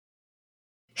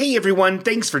Hey everyone,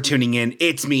 thanks for tuning in.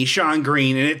 It's me, Sean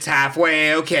Green, and it's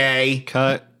halfway okay.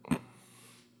 Cut.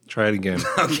 Try it again.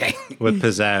 Okay. With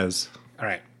pizzazz. All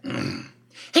right.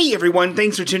 Hey everyone,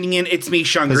 thanks for tuning in. It's me,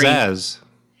 Sean Green. Pizzazz.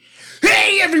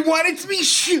 Hey everyone, it's me,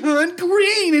 Sean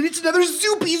Green, and it's another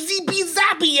Zoopy Zeepy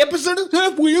Zappy episode of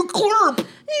Halfway Clerp.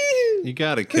 You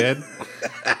got it, kid.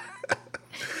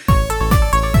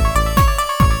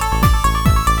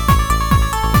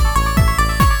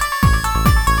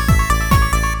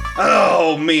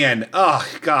 Oh man, oh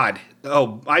God.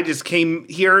 Oh, I just came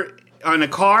here on a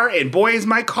car, and boy, is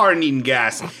my car needing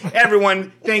gas.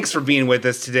 Everyone, thanks for being with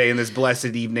us today in this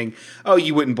blessed evening. Oh,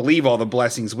 you wouldn't believe all the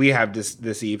blessings we have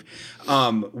this eve.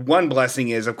 One blessing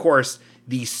is, of course,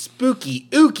 the spooky,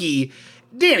 ooky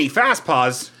Danny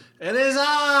Fastpaws. It is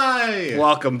I!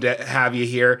 Welcome to have you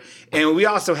here. And we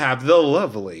also have the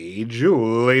lovely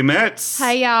Julie Metz.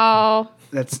 Hi, y'all.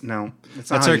 That's our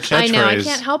her catchphrase. I know, I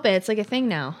can't help it. It's like a thing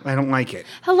now. I don't like it.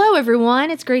 Hello, everyone.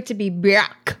 It's great to be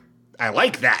back. I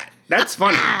like that. That's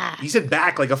funny. You said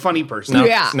back like a funny person. Now,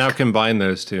 Yeah. now combine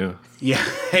those two. Yeah.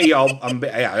 Hey, y'all.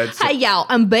 That's Hi, y'all.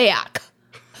 I'm back.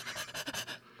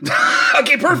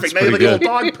 okay, perfect. Now you're like pretty a little good.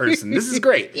 dog person. This is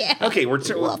great. Yeah. Okay, we're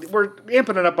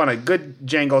amping it up on a good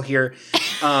jangle here.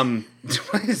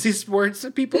 What is these words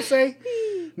that people say?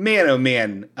 Man, oh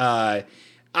man.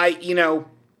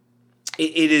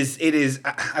 It is.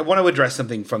 I want to address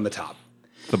something from the top.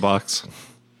 The box.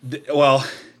 Well,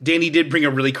 Danny did bring a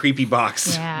really creepy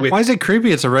box. Yeah. With, Why is it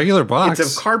creepy? It's a regular box.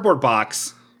 it's a cardboard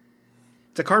box.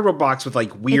 It's a cardboard box with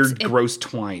like weird, It- gross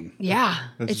twine. Yeah.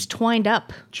 It's twined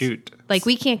up. Jute. Like,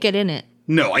 we can't get in it,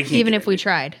 No, I can't. even get if we it.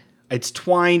 tried. It's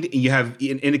twined, and you have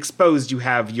in exposed. You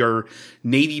have your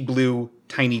navy blue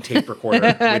tiny tape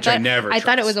recorder, which I never. I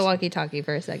thought it was a trust. walkie-talkie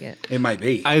for a second. It might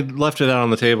be. I left it out on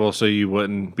the table so you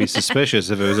wouldn't be suspicious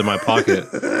if it was in my pocket.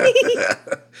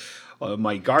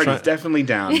 My guard is definitely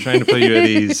down. Trying to put you at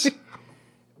ease.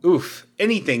 Oof!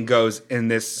 Anything goes in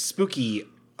this spooky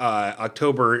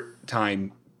October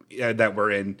time that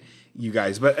we're in, you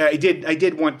guys. But I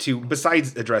did want to.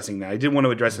 Besides addressing that, I did want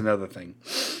to address another thing.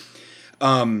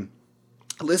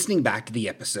 Listening back to the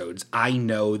episodes, I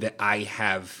know that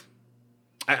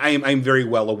I'm very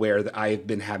well aware that I have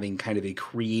been having kind of a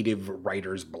creative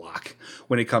writer's block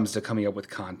when it comes to coming up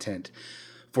with content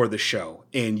for the show,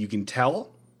 and you can tell.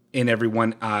 And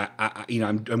everyone,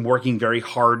 I'm working very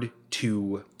hard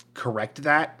to correct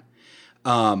that.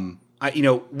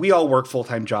 We all work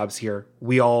full-time jobs here.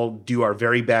 We all do our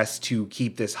very best to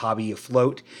keep this hobby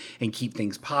afloat and keep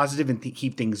things positive and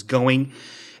keep things going.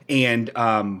 And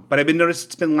but I've been noticed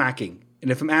it's been lacking.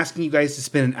 And if I'm asking you guys to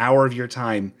spend an hour of your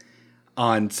time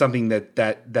on something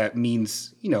that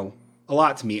means, a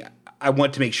lot to me, I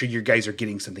want to make sure you guys are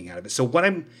getting something out of it. So what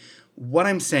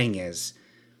I'm saying is,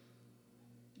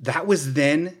 that was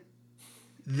then,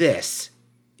 this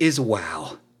is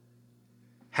wow.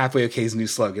 Halfway OK's new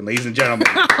slogan, ladies and gentlemen.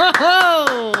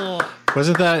 Oh!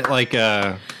 Wasn't that like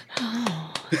a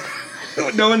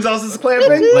No one else is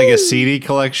clapping? a CD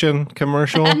collection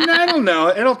commercial? I don't know.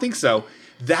 I don't think so.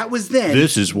 That was then.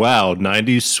 This is wow,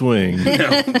 90s swing.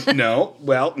 No.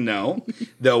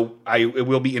 Though I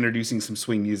will be introducing some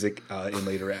swing music in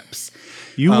later eps.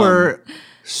 You were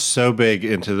so big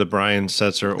into the Brian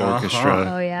Setzer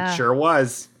Orchestra. Oh, yeah. Sure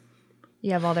was.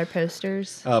 You have all their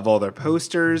posters. Of all their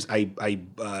posters, I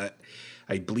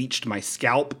bleached my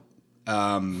scalp.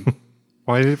 Why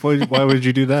would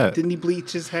you do that? Didn't he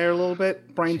bleach his hair a little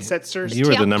bit? Brian Setzer? You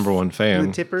were the Tips. number one fan.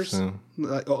 The tippers? so.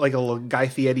 Like a little Guy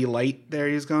Fieri light there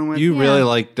he was going with? You Yeah. really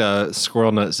liked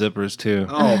Squirrel Nut Zippers too.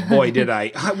 Oh, boy, did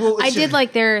I. Well, I did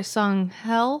like their song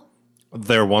Hell.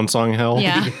 Their one song Hell.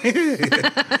 Yeah.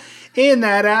 In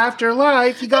that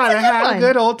afterlife, you gotta good have a one.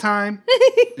 good old time.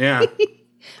 Yeah.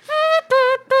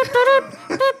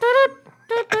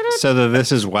 So the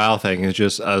This Is Wow thing is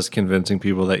just us convincing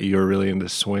people that you're really into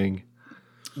swing.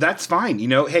 That's fine.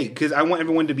 Hey, because I want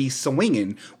everyone to be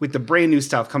swinging with the brand new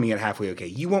stuff coming at Halfway Okay.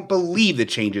 You won't believe the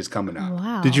changes coming up.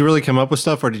 Wow. Did you really come up with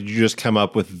stuff, or did you just come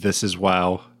up with This Is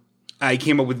Wow? I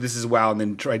came up with This Is Wow and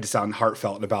then tried to sound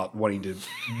heartfelt about wanting to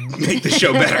make the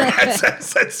show better.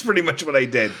 That's pretty much what I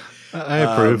did. I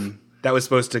approve. That was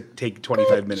supposed to take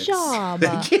 25 minutes. job.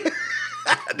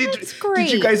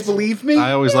 Did you guys believe me?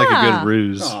 I always like a Yeah. good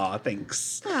ruse. Aw,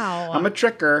 thanks. Wow. I'm a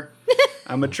tricker.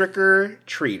 I'm a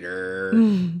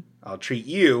tricker-treater. I'll treat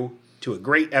you to a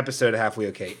great episode of Halfway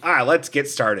Okay. Let's get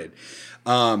started.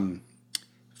 I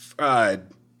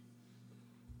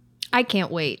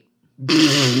can't wait.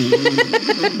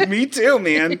 Me too,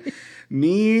 man.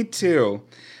 Me too.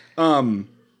 So,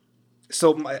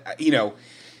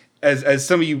 as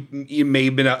some of you may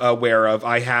have been aware of,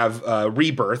 I have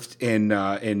rebirthed in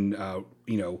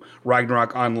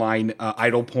Ragnarok Online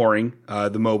Idle Pouring,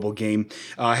 the mobile game.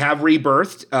 I have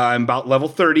rebirthed. I'm about level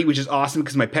 30, which is awesome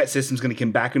because my pet system's going to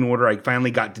come back in order. I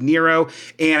finally got De Niro,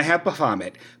 and I have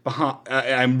Bahamut.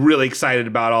 I'm really excited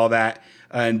about all that,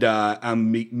 and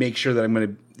make sure that I'm going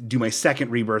to do my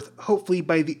second rebirth, hopefully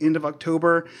by the end of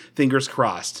October. Fingers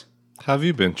crossed. How have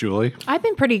you been, Julie? I've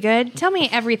been pretty good. Tell me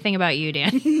everything about you,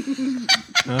 Dan.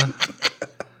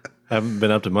 Haven't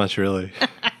been up to much, really.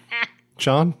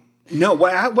 Sean? No,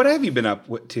 what have you been up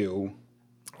to?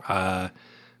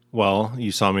 Well,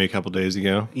 you saw me a couple days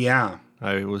ago. Yeah.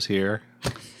 I was here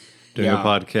doing Yeah. a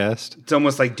podcast. It's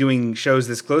almost like doing shows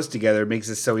this close together makes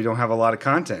it so we don't have a lot of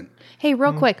content. Hey,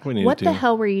 real quick, we need what to. the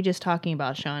hell were you just talking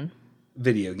about, Sean?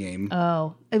 Video game.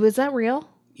 Oh, was that real?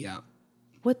 Yeah.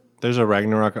 What? There's a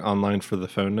Ragnarok Online for the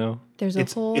phone now. There's a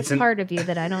whole it's an- part of you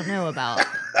that I don't know about.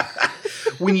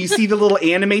 When you see the little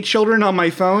anime children on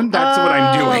my phone, that's what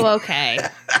I'm doing. Oh, okay.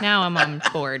 Now I'm on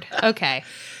board. Okay.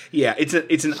 Yeah, it's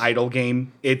an idle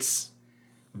game. It's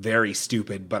very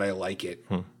stupid, but I like it.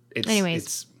 Anyways.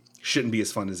 It's shouldn't be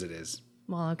as fun as it is.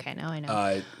 Well, okay. Now I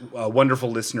know. A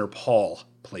wonderful listener, Paul,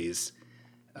 plays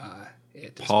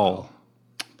it. as Paul. well.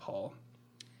 Paul.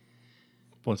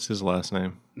 What's his last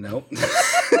name? No.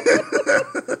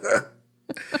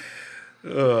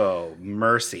 Oh,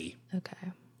 mercy.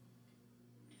 Okay.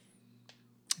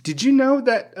 Did you know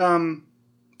that?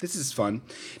 This is fun.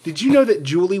 Did you know that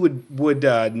Julie would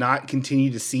not continue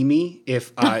to see me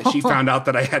if she found out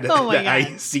that I had Oh my that I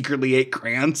God. secretly ate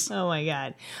crayons? Oh my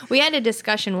God. We had a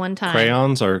discussion one time.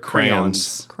 Crayons or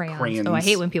crayons? Crayons. Oh, I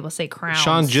hate when people say crowns.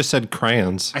 Sean just said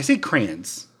crayons. I say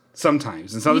crayons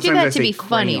sometimes, and You sometimes do I that to say be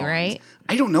funny, crayons. right?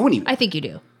 I don't know anymore. I think you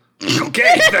do.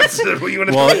 Okay, that's what you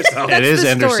want to Well, tell yourself. it is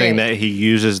the interesting story. that he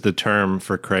uses the term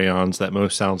for crayons that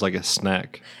most sounds like a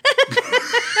snack.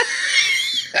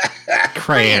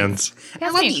 Crayons. I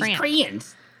love these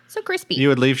crayons. So crispy. You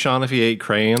would leave Sean if he ate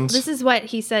crayons? This is what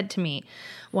he said to me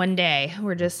one day.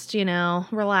 We're just,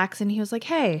 relaxing. He was like,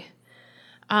 hey,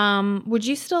 would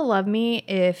you still love me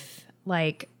if,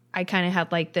 like, I kind of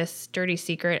had, like, this dirty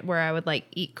secret where I would, like,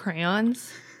 eat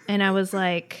crayons? And I was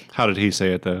like, How did he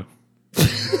say it, though?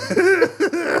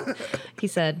 he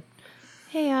said,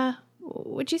 hey,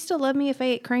 would you still love me if I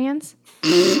ate crayons?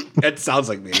 That sounds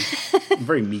like me. I'm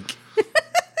very meek.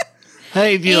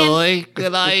 Hey, Julie,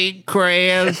 could I eat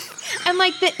crayons? And,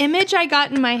 like, the image I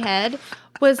got in my head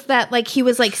was that, like, he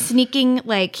was, like, sneaking,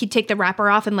 like, he'd take the wrapper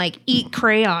off and, like, eat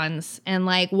crayons. And,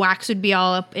 like, wax would be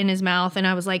all up in his mouth. And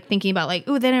I was, like, thinking about, like,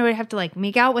 ooh, then I would have to, like,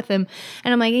 make out with him.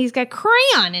 And I'm like, he's got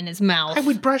crayon in his mouth. I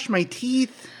would brush my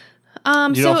teeth.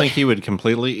 You don't think he would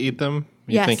completely eat them?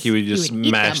 You Yes, think he would he just would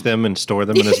eat mash them. them and store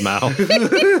them in his mouth?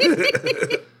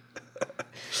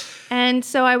 And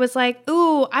so I was like,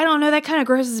 ooh, I don't know. That kind of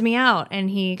grosses me out. And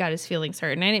he got his feelings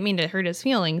hurt. And I didn't mean to hurt his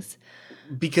feelings.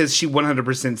 Because she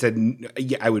 100% said,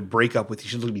 yeah, I would break up with you.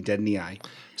 She looked me dead in the eye. And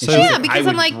So- she was Yeah, like, because I I'm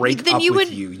would like, break then up you with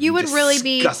would- you. you would really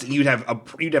be- disgusting. You'd have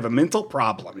a mental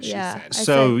problem, she Yeah. said. I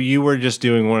So said- you were just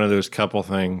doing one of those couple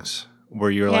things where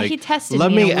you're Yeah, like, he tested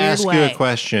let me in me a weird ask you way." a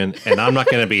question, and I'm not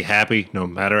going to be happy no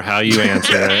matter how you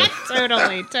answer it.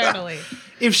 Totally.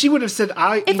 If she would have said, If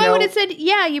I know, would have said,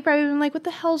 yeah, you probably been like, what the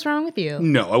hell's wrong with you?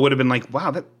 no, I would have been like, wow,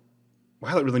 that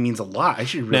really means a lot. I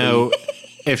should really. No,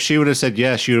 if she would have said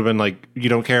yes, she would have been like, you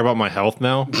don't care about my health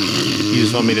now? You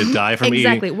just want me to die from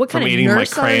Exactly. eating, What kind from of eating my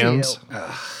nurse are you? crayons?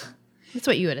 That's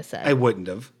what you would have said. I wouldn't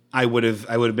have. I would have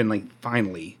been like,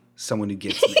 finally, someone who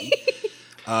gets me.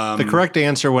 The correct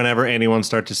answer whenever anyone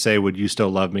starts to say, would you still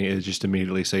love me, is just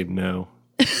immediately say no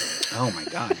Oh my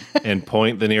God. and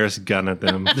point the nearest gun at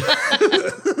them.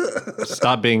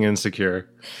 Stop being insecure.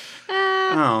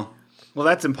 Oh, well,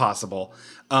 that's impossible.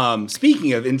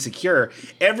 Speaking of insecure,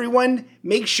 everyone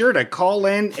make sure to call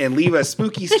in and leave us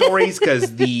spooky stories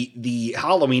because the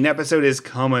Halloween episode is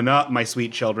coming up, my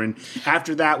sweet children.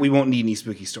 After that, we won't need any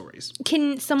spooky stories.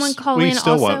 Can someone call We in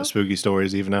still also? want spooky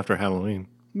stories even after Halloween.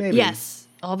 Maybe. Yes,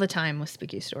 all the time with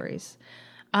spooky stories.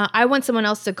 I want someone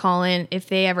else to call in if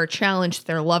they ever challenged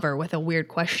their lover with a weird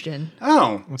question.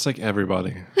 Oh, It's like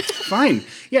everybody. fine.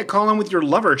 Yeah, call in with your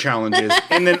lover challenges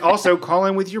and then also call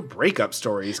in with your breakup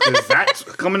stories because that's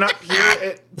coming up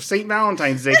here at St.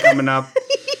 Valentine's Day coming up.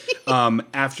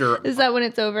 After Is that when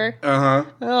it's over? uh-huh.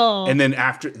 Oh. And then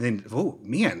oh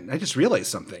man, I just realized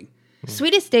something.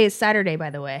 Sweetest day is Saturday, by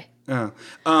the way. I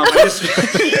just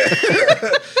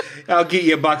I'll get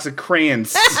you a box of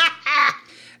crayons.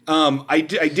 I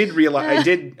did realize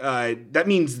that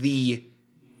means the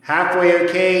halfway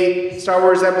okay Star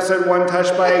Wars Episode 1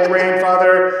 Touched by a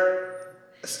Grandfather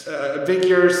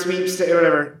Vigor sweepstakes,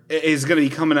 whatever, is going to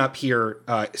be coming up here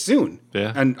soon.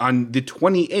 Yeah. And on the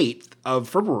 28th of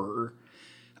February.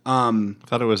 I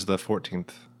thought it was the 14th.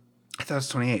 I thought it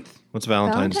was 28th. What's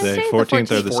Valentine's Valentine's Day? Day?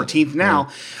 14th or the 14th now.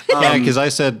 Yeah, because I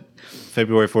said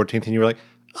February 14th, and you were like,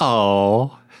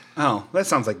 "Oh, Oh, that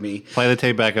sounds like me. play the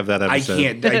tape back of that I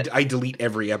episode." can't. I delete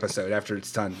every episode after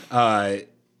it's done.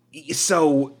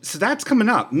 So that's coming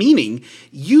up. Meaning,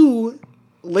 you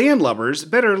landlubbers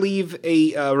better leave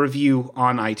a review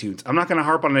on iTunes. I'm not going to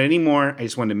harp on it anymore. I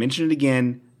just wanted to mention it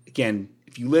again. Again,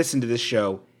 if you listen to this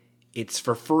show, it's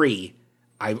for free.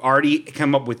 I've already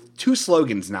come up with 2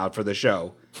 slogans now for the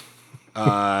show.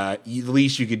 The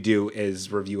least you could do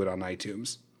is review it on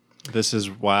iTunes. This is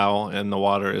wow, and the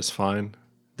water is fine.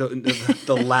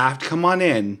 The laugh. Come on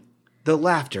in. The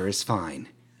laughter is fine.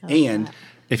 And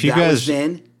If you that was guys,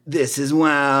 then. This is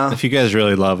wow. if you guys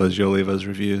really love us, you'll leave us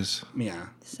reviews. Yeah.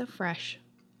 So fresh.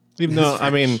 Even though, I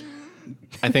mean,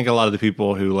 I think a lot of the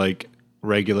people who like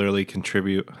regularly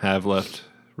contribute have left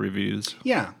reviews.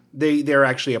 Yeah. They're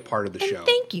actually a part of the show.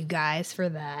 Thank you guys for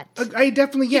that. I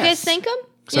definitely, yes. You guys thank them?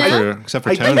 Except for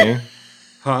I Tony. did.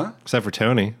 Huh? Except for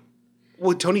Tony.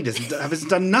 Well, Tony hasn't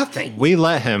done nothing. We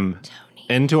let him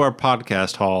into our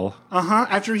podcast hall.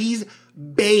 After he's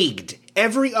begged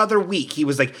every other week, he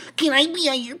was like, "Can I be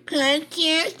on your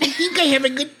podcast? I think I have a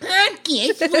good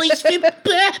podcast voice for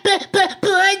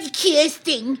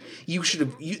podcasting." You should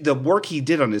have. The work he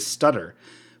did on his stutter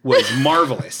was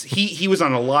marvelous. He was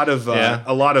on a lot of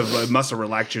muscle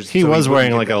relaxers. He was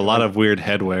wearing like a lot of weird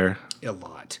headwear. a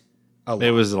lot.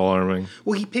 It was alarming.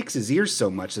 Well, he picks his ears so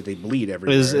much that they bleed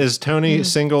everywhere. Is Tony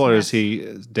single or is he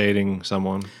dating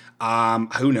someone?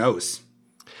 Who knows?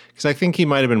 Because I think he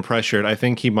might have been pressured. I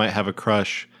think he might have a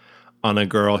crush on a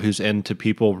girl who's into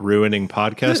people ruining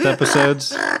podcast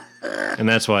episodes. And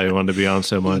that's why he wanted to be on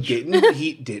so much.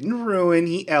 He didn't ruin.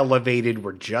 He elevated.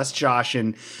 We're just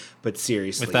joshing. But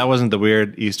seriously, If that wasn't the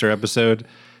weird Easter episode,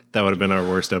 that would have been our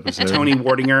worst episode. Tony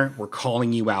Wardinger, we're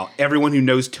calling you out. Everyone who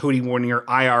knows Tony Wardinger,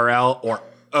 IRL or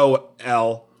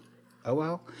OL,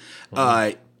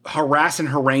 harass and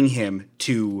harangue him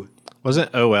to.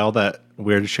 Wasn't OL that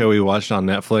weird show we watched on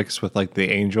Netflix with like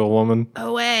the angel woman?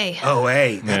 OA.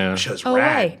 OA. That Yeah. show's OA.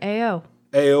 rad. AO.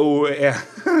 AO, yeah.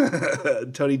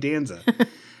 Tony Danza.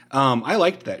 I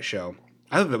liked that show.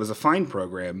 I thought that was a fine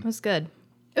program. It was good.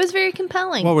 It was very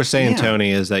compelling. What we're saying, Yeah.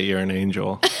 Tony, is that you're an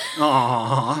angel.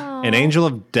 Aww. An angel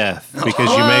of death because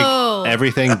you Whoa. make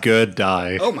everything good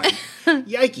die. Oh my.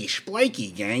 Yikey,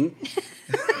 splikey, gang.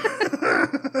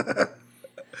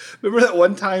 Remember that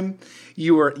one time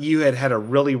you had a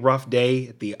really rough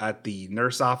day at the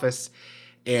nurse office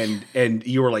and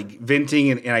you were like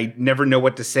venting and I never know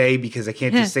what to say because I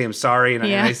can't just say I'm sorry and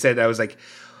Yeah. I said I was like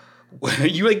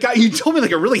you told me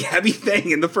like a really heavy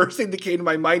thing and the first thing that came to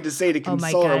my mind to say to oh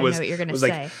my console God, her I was know what you're going to was say.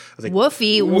 like, I was like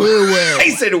Woofy woo woo.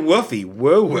 I said woofy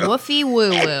woo woo. Woofy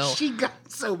woo woo. She got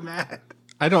so mad.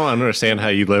 I don't understand how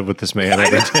you live with this man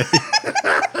every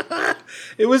day.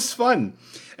 It was fun.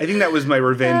 I think that was my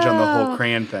revenge on the whole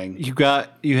crayon thing.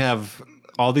 You have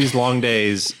all these long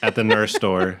days at the nurse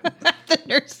store, The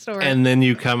nurse store. and then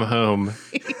you come home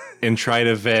and try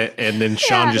to vet, and then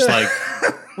Sean just like,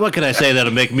 what can I say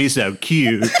that'll make me sound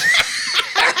cute?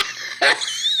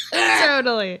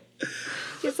 Totally.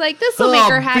 He's like, this will make Oh,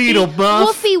 her happy. Beetle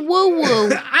Buff. Woofy woo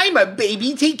woo. I'm a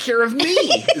baby, take care of me.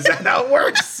 Is that how it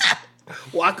works?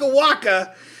 Waka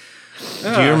waka.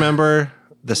 Do you remember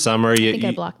the summer think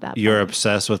I blocked that you're part.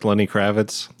 obsessed with Lenny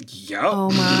Kravitz? Yup. Oh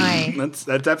my.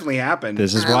 That definitely happened.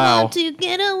 This is wow. To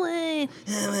get away.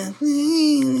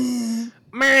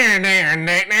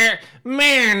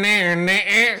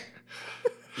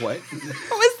 What? Was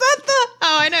that the?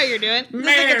 Oh, I know what you're doing.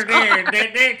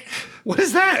 What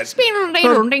is that?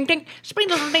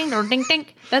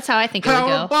 That's how I think it would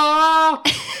go. What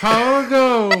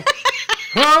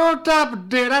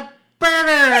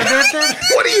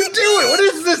are you doing? What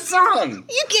is this song?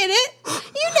 You get it. You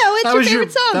know it's your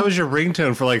favorite song. That was your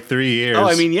ringtone for like 3 years. Oh,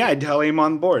 I mean, yeah, I'd tell him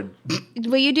on board.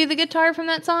 Will you do the guitar from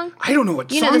that song? I don't know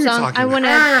what You song know the you're song. talking I about. want to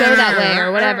go that way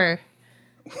or whatever.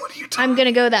 What are you talking I'm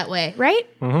gonna go that way, right?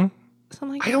 Mm-hmm.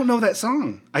 Something like I don't know that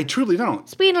song. I truly don't.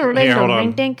 Speed Here, hold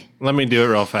on. dink. Let me do it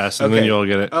real fast, and then you'll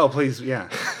get it. Oh, please, yeah.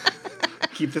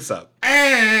 Keep this up.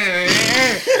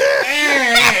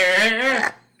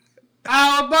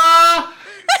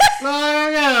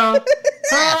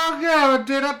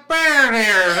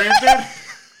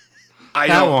 I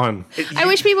That know. one. I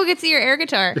wish people could see your air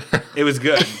guitar. It was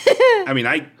good. I mean,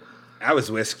 I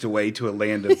was whisked away to a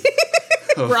land of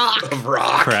Rock. of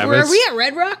rock. Where Kravitz, are we at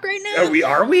Red Rock right now?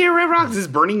 Are we at Red Rock? Is this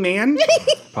Burning Man?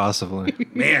 possibly.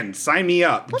 Man, sign me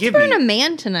up. Let's Give burn me. a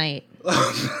man tonight.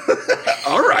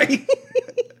 All right.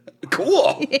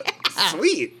 Cool.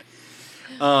 Sweet.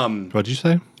 What'd you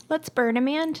say? Let's burn a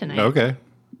man tonight. Okay.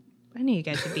 I knew you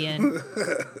guys would be in.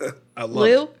 I love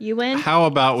Lou, it. you win? How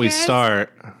about we Yes.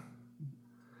 start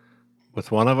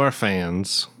with one of our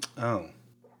fans?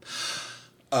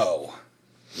 Oh.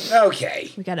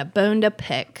 Okay. We got a bone to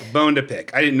pick. Bone to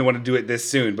pick. I didn't want to do it this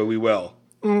soon, but we will.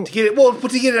 To get it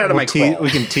out of my crawl. We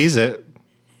can tease it.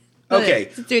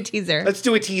 Okay. Let's do a teaser. Let's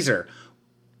do a teaser.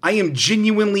 I am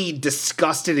genuinely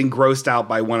disgusted and grossed out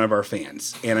by one of our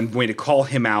fans, and I'm going to call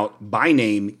him out by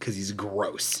name because he's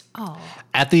gross.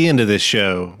 At the end of this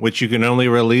show, which you can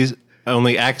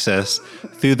only access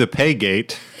through the pay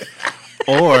gate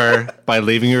or by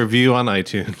leaving a review on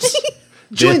iTunes.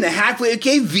 Join the Halfway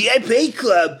Okay VIP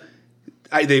Club.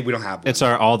 We don't have one. It's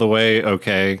our all the way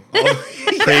okay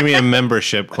premium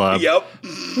membership club. Yep.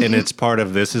 And it's part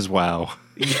of This Is Wow.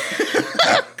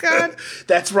 God.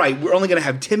 That's right. We're only going to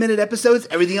have 10-minute episodes.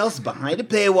 Everything else is behind a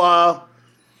paywall.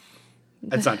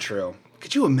 That's not true.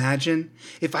 Could you imagine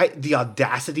if the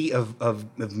audacity of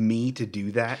me to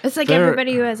do that? It's like There-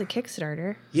 everybody who has a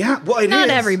Kickstarter. Yeah, well, it is. Not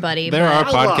everybody, There but are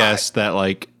a lot. podcasts that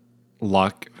like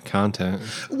lock content.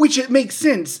 Which it makes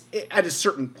sense at a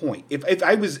certain point.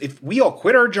 If we all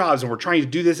quit our jobs and we're trying to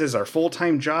do this as our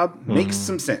full-time job, makes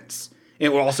some sense.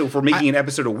 And also, if we're making an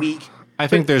episode a week, I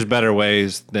think there's better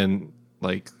ways than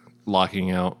like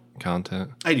locking out content.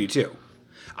 I do too.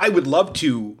 I would love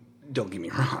to. Don't get me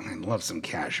wrong. I'd love some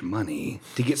cash money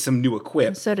to get some new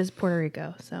equip. so does Puerto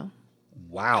Rico. So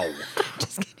Wow.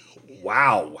 Just kidding.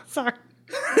 Wow. sorry.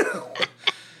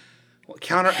 Well,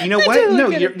 counter. You know what? do No,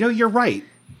 look at you're right,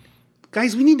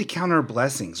 guys. We need to count our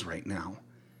blessings right now.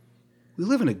 We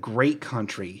live in a great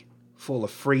country, full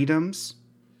of freedoms,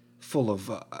 full of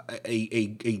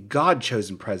a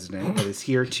God-chosen president that is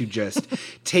here to just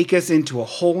take us into a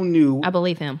whole new I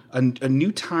believe him. a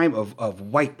new time of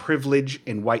white privilege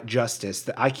and white justice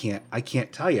that I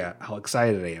can't tell you how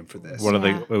excited I am for this.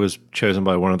 It was chosen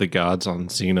by one of the gods on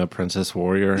Xena Princess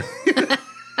Warrior.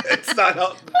 It's not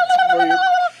how.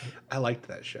 I liked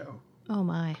that show. Oh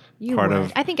my. You Part would.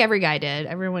 of- I think every guy did.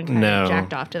 Everyone kind No. of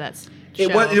jacked off to that show.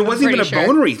 It wasn't even a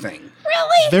bonery thing.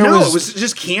 Really? There No, was it was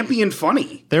just campy and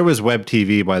funny. there was web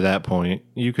TV by that point.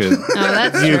 You could Oh,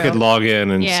 that's you true. could log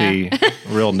in and Yeah. see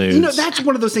real news You know, that's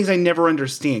one of those things I never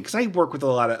understand because I work with a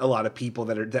lot of people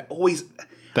that always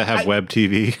that have web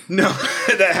TV. no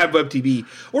that have web TV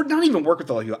or not even work with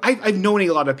a lot of people. I've known a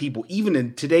lot of people even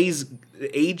in today's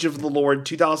age of the Lord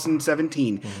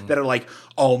 2017 that are like,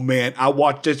 oh man, I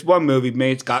watched this one movie, man.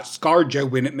 It's got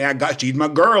ScarJo in it, man. She's my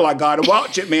girl. I gotta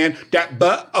watch it, man. That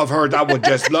butt of hers, I would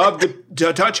just love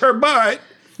to touch her butt.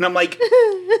 And I'm like,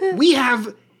 we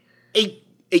have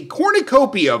a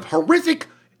cornucopia of horrific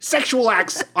sexual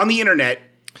acts on the internet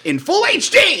in full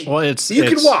HD. Well, you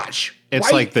can watch. It's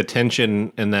Why- like the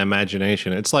tension and the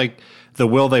imagination. It's like the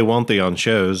will they won't they on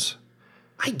shows.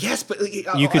 I guess, but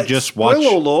You could just watch-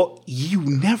 Spoiler alert, you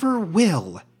never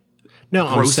will. No,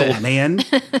 I'm Gross old saying, man.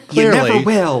 You Clearly. never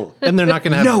will. and they're not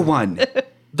going to have No one.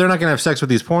 they're not going to have sex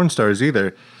with these porn stars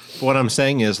either. What I'm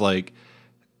saying is like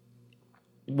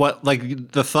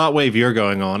the thought wave you're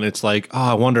going on. It's like,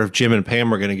 oh, I wonder if Jim and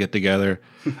Pam are going to get together.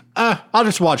 I'll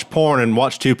just watch porn and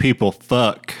watch two people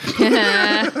fuck.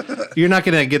 You're not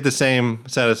going to get the same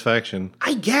satisfaction.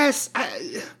 I guess.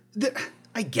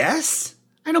 I guess.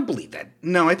 I don't believe that.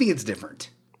 No, I think it's different.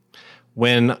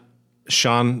 When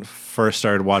Sean first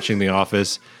started watching The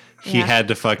Office, he Yeah. had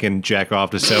to fucking jack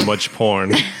off to so much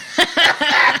porn.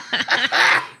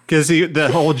 Because the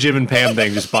whole Jim and Pam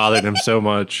thing just bothered him so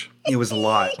much. It was a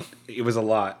lot. It was a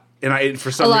lot. And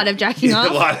for some A lot of jacking off?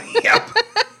 A lot. Yep.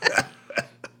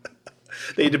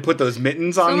 They had to put those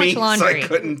mittens on much me, so laundry. I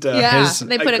couldn't. Yeah, His-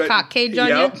 they put a couldn't- cock cage on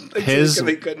yep, you.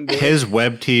 They couldn't do it. His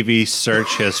web TV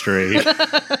search history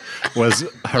was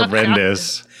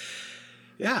horrendous.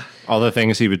 Yeah. All the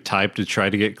things he would type to try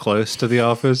to get close to the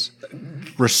office.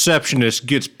 Receptionist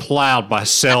gets plowed by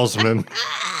salesman.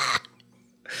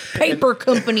 Paper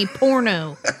company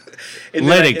porno. And then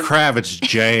Lenny I- Kravitz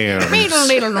jams.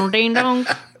 Ding dong.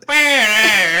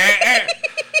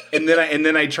 And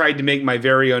then I tried to make my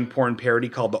very own porn parody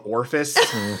called The Orifice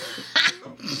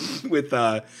with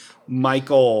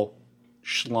Michael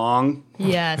Schlong.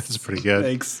 Yes. It's pretty good.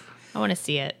 Thanks. I want to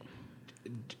see it.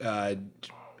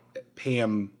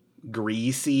 Pam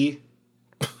Greasy.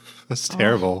 That's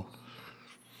terrible.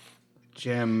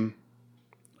 Jim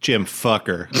Jim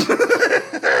Fucker.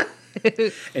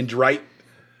 and Dwight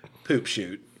Poop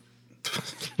Shoot.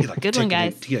 He like Good one,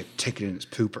 guys. He like tick it in his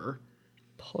pooper.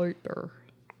 Piper.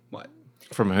 What?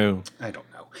 From who? I don't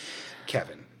know.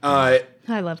 Kevin. I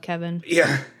love Kevin.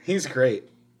 Yeah, he's great.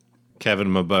 Kevin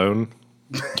Mabone.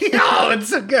 Oh, it's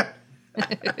so good.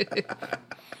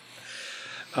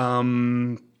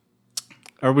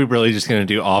 Are we really just going to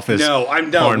do Office? No,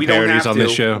 I'm done. porn We don't parodies have on to.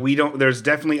 this show? We don't. There's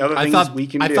definitely other things we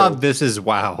can do. I thought this is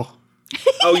wow.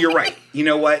 Oh, you're right. You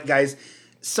know what, guys?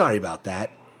 Sorry about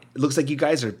that. It looks like you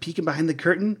guys are peeking behind the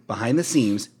curtain, behind the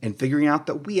seams, and figuring out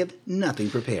that we have nothing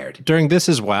prepared. During this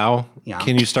is wow. Yeah.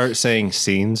 Can you start saying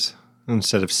scenes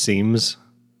instead of seams?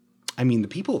 I mean, the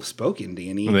people have spoken,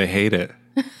 Danny. They hate it.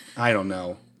 I don't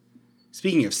know.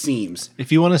 Speaking of seams,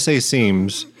 If you want to say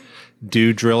seams,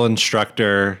 do drill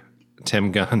instructor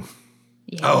Tim Gunn.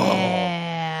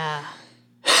 Yeah.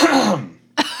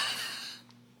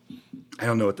 I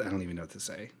don't know I don't even know what to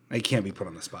say. I can't be put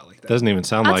on the spot like that. Doesn't even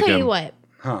sound I'll like tell him. you what.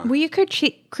 Will you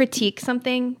critique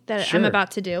something that Sure. I'm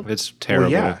about to do? It's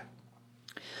terrible. yeah.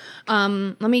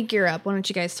 Let me gear up. Why don't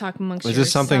you guys talk amongst Is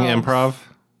this something yourselves?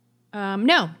 improv?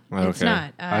 No, it's Okay.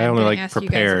 not. I I'm only gonna like ask you guys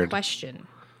a prepared. question.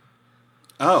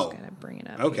 Oh, Gotta bring it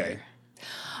up. okay. here.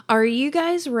 Are you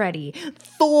guys ready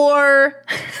for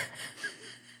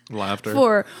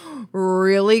Laughter.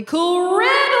 really cool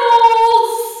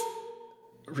riddles?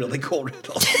 Really cool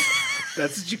riddle.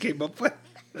 That's what you came up with?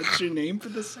 That's your name for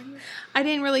this segment? I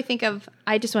didn't really think of.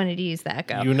 I just wanted to use the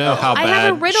echo. You know how I have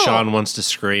a bad riddle. Sean wants to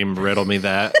scream, riddle me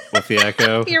that with the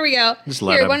echo? Here we go. Just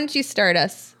let Here, him. why don't you start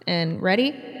us? And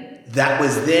ready? That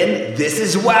was then. This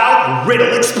is wow.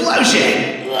 Riddle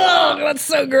explosion. Oh, that's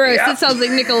so gross. Yeah. It sounds like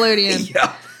Nickelodeon.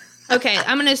 Yeah. Okay,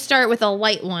 I'm gonna start with a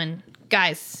light one,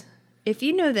 guys. If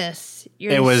you know this,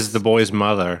 you're. It was the boy's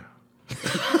mother.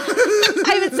 I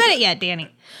haven't said it yet,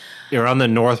 Danny. You're on the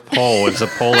North Pole. It's a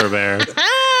polar bear.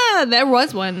 Ah, there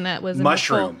was one that was in the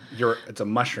Mushroom. bowl. It's a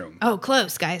mushroom. Oh,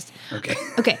 close, guys. Okay.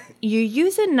 Okay, you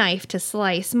use a knife to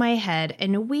slice my head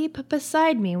and weep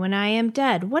beside me when I am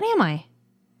dead. What am I?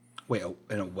 Wait,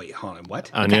 wait, hold on. What?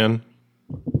 Onion.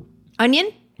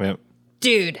 Onion? Yep.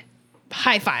 Dude,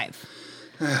 high five.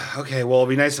 Okay, well, it'd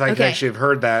be nice if I could Okay. actually have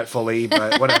heard that fully,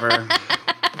 but whatever.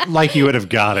 Like you would have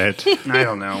got it. I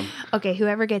don't know. Okay,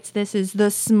 whoever gets this is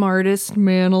the smartest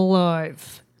man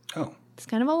alive. Oh. It's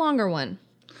kind of a longer one.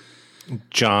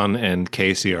 John and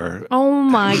Casey are Oh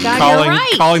my God, you're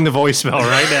right. calling the voicemail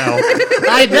right now.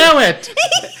 I know it.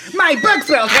 My books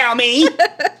will tell me.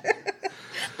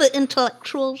 The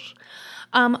intellectuals.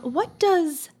 What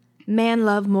does man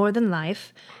love more than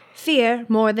life? Fear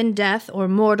more than death or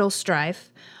mortal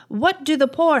strife? What do the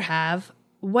poor have?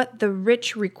 What the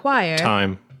rich require?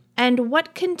 Time. And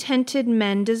what contented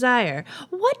men desire?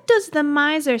 What does the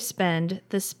miser spend,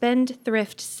 the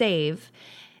spendthrift save,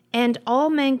 and all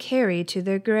men carry to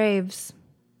their graves?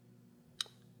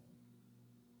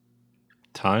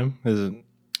 Time? Is it?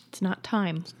 It's not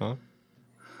time. Huh?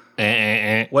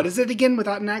 What is it again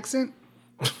without an accent?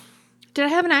 Did I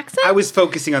have an accent? I was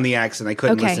focusing on the accent. I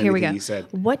couldn't Okay, listen here to we anything go. you said.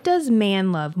 What does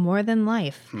man love more than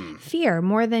life? Fear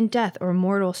more than death or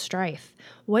mortal strife?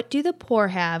 What do the poor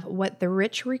have? What the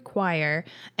rich require?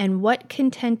 And what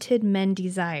contented men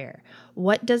desire?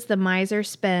 What does the miser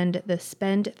spend? The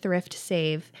spendthrift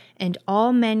save? And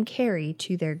all men carry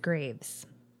to their graves?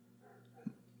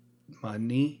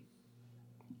 Money?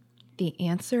 The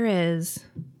answer is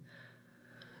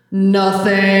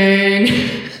nothing.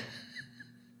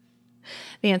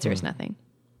 The answer is nothing.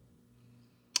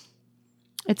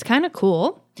 It's kind of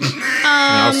cool.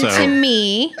 Also, To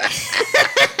me.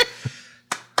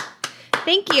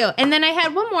 Thank you. And then I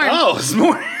had one more. Oh, it's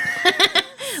more.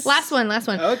 Last one.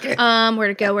 Okay. Where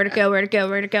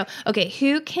to go? Okay,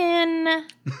 who can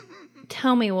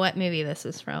tell me what movie this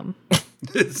is from?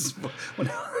 This-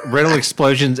 Riddle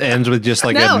Explosions ends with just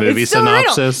like a movie it's still a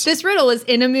riddle. synopsis. This riddle is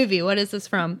in a movie. What is this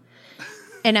from?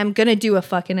 And I'm gonna do a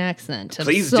fucking accent. I'm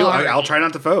Please do. sorry. I'll try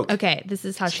not to folk. Okay, this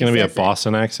is how It's she going to be a says it.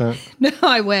 Boston accent. No,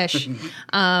 I wish.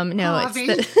 No,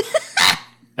 it's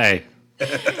Hey,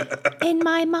 in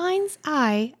my mind's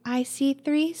eye, I see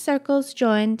 3 circles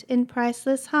joined in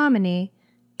priceless harmony.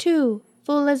 2,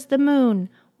 full as the moon.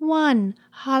 1,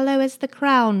 hollow as the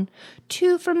crown.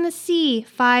 2 from the sea,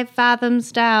 5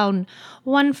 fathoms down.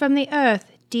 1 from the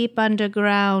earth, deep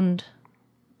underground.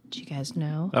 Did you guys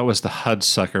know? that was the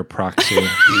Hudsucker Proxy.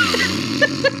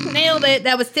 Nailed it.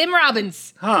 That was Tim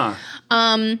Robbins. Huh.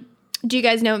 Do you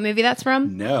guys know what movie that's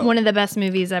from? No. One of the best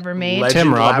movies ever made. Legend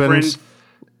Tim Robbins. Labyrinth.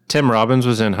 Tim Robbins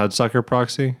was in Hudsucker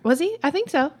Proxy. Was he? I think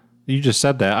so. You just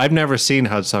said that. I've never seen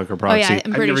Hudsucker Oh, Proxy. yeah,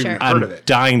 I'm I've pretty never sure. even heard of I'm it.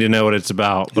 dying to know what it's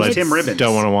about, but Who's I Tim Ribbons?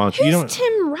 don't want to watch. You Who's don't.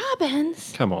 Tim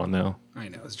Robbins? Come on now. I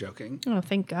know, I was joking. Oh,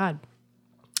 thank God.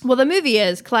 Well, the movie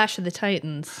is Clash of the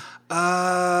Titans.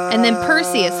 And then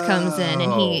Perseus comes in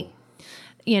and he,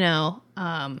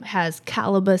 has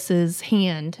Calibus's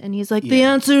hand. And he's like, the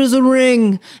answer is a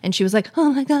ring. And she was like,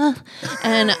 oh my God.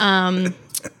 And,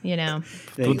 Then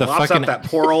he lops up that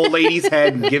poor old lady's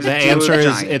head and gives The it to answer a is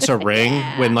giant. it's a ring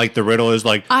when like the riddle is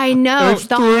like, I know. it's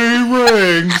 3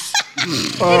 rings.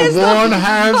 One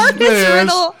has hardest this.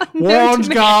 riddle known One's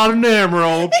to man. got an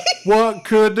emerald. What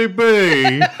could they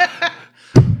be?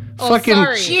 Fucking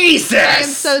sorry. Jesus! I am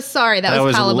so sorry. That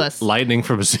was Calibus. lightning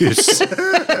from Zeus.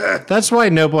 That's why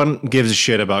no one gives a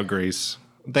shit about Greece.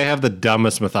 They have the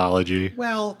dumbest mythology.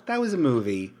 Well, that was a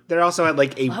movie. They also had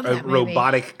like a that movie.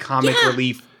 robotic comic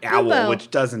relief owl, Dumbo. which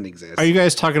doesn't exist. Are you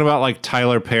guys talking about like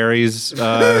Tyler Perry's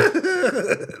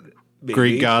Maybe.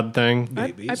 Greek god thing?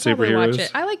 Maybe. I'd probably Superheroes? watch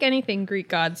it. I like anything Greek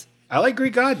gods. I like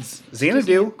Greek gods.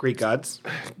 Xanadu, Greek gods.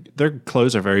 Their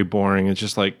clothes are very boring. It's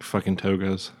just like fucking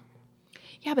togas.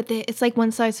 Yeah, but it's like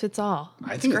one size fits all.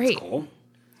 I It's think great. it's cool.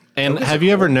 And Togas have are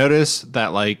you ever cool. noticed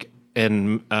that like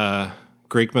in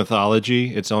Greek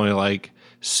mythology, it's only like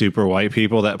super white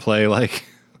people that play like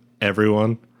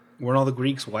everyone? Weren't all the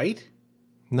Greeks white?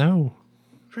 No.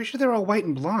 Pretty sure they're all white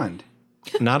and blonde.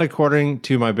 Not according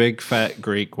to my big fat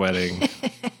Greek wedding.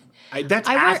 That's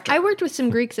after. I worked with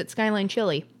some Greeks at Skyline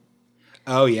Chili.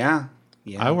 Oh, yeah.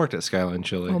 Yeah. I worked at Skyline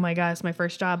Chili. Oh my God, it's my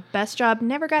first job. Best job.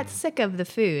 Never got sick of the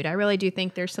food. I really do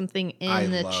think there's something in I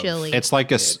the love- chili. It's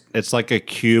like a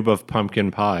cube of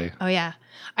pumpkin pie. Oh yeah.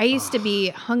 I used to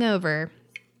be hungover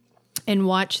and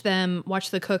watch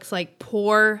the cooks like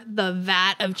pour the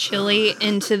vat of chili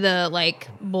into the like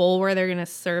bowl where they're gonna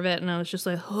serve it, and I was just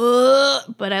like,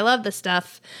 ugh. But I love the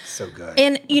stuff. So good.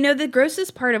 And the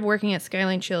grossest part of working at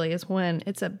Skyline Chili is when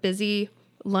it's a busy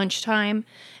lunchtime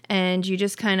and you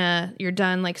just you're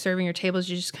done like serving your tables,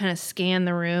 you just kind of scan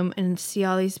the room and see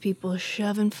all these people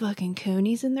shoving fucking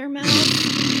conies in their mouth.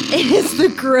 It is the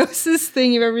grossest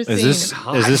thing you've ever seen. Is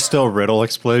this still Riddle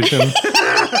Explosion?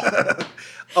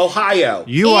 Ohio.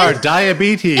 You are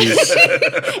diabetes.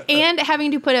 And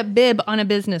having to put a bib on a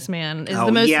businessman is Oh,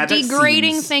 the most yeah, that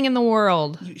degrading seems- thing in the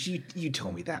world. You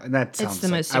told me that, and that sounds the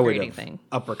like most I would degrading have thing.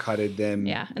 uppercutted them.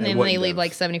 Yeah. And I then they wouldn't leave have.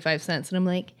 like 75 cents. And I'm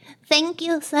like, thank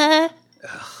you, sir.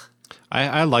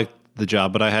 I liked the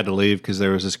job, but I had to leave because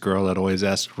there was this girl that always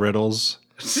asked riddles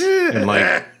and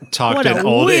like talked What a in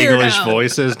old English weirdo.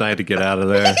 voices, and I had to get out of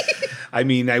there. I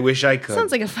mean, I wish I could.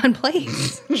 Sounds like a fun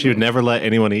place. She would never let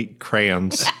anyone eat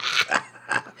crayons.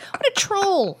 What a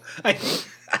troll.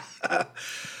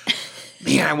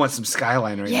 Man, I want some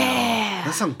Skyline right now.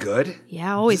 That sounds good.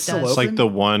 Yeah, always Is it still does. It's like the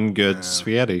one good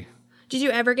spaghetti. Did you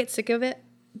ever get sick of it,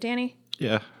 Danny?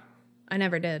 Yeah, I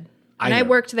never did. I And I never-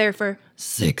 worked there for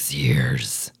 6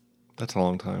 years. that's a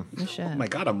long time. Oh, shit. Oh my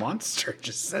God, a monster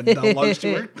just said how long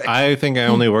she worked there. I think I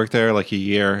only worked there like a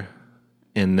year,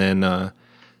 and then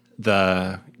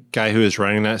the guy who was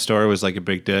running that store was like a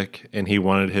big dick, and he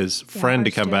wanted his friend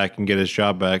to ours come too. back and get his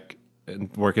job back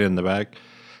and work it in the back.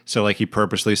 So like he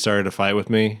purposely started a fight with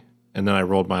me, and then I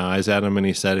rolled my eyes at him, and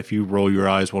he said, "If you roll your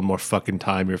eyes one more fucking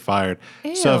time, you're fired."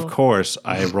 So Ew. of course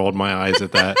I rolled my eyes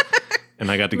at that, and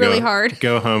I got to Really go hard.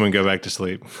 go home and go back to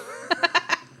sleep.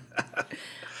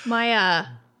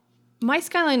 My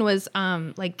Skyline was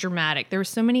like dramatic. There were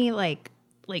so many like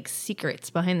secrets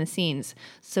behind the scenes.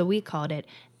 So we called it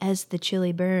As the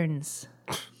Chili Burns.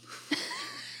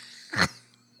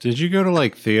 Did you go to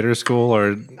like theater school,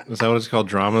 or is that what it's called,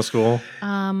 drama school?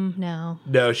 No.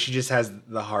 No, she just has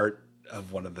the heart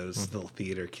of one of those little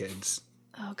theater kids.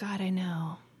 Oh God, I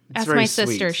know. It's Ask very my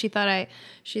sister. sweet.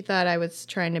 She thought I was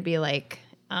trying to be like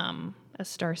a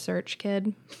Star Search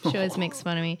kid. She always makes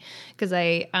fun of me because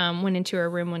I went into her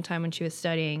room one time when she was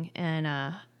studying, and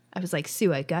I was like,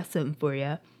 "Sue, I got something for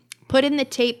you." Put in the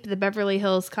tape, the Beverly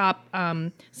Hills Cop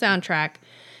soundtrack.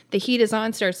 The Heat Is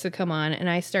On starts to come on, and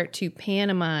I start to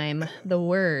pantomime the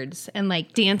words and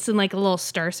like dancing like a little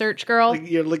Star Search girl. Like,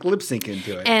 you're like lip syncing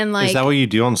to it. And like Is that what you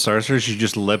do on Star Search? You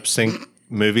just lip sync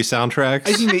movie soundtracks?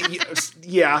 I think that,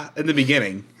 yeah, in the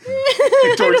beginning.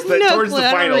 towards the finals.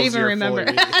 I don't even you're remember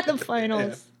fully- the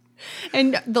finals.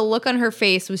 And the look on her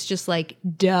face was just like,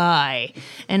 die.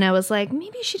 And I was like,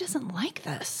 maybe she doesn't like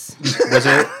this.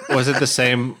 Was it the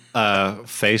same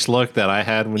face look that I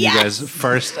had when you Yes. guys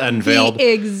first unveiled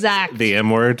The exact. the M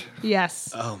word?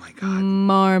 Yes. Oh my God.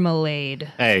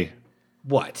 Marmalade. Hey,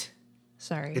 What?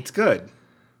 Sorry. It's good.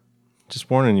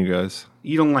 just warning you guys.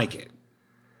 You don't like it.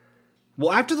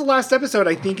 Well, after the last episode,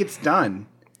 I think it's done.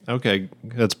 Okay,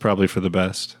 that's probably for the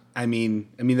best. I mean,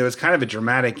 there was kind of a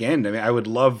dramatic end. I mean, I would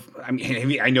love. I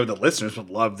mean, I know the listeners would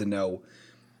love to know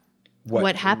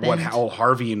What happened. how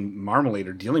Harvey and Marmalade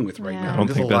are dealing with right Yeah. now. I don't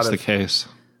There's think a lot that's the of- case.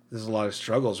 There's a lot of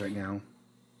struggles right now.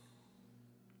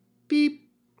 Beep.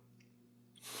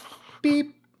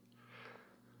 Beep.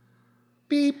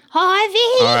 Beep.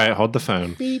 Harvey. All right, hold the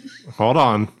phone. Beep. Hold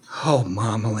on. Oh,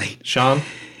 Marmalade. Sean,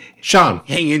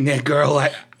 Hang in there, girl.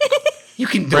 You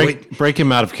can do it. break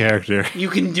him out of character. You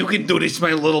can do this,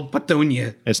 my little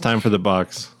petunia. It's time for the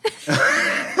box.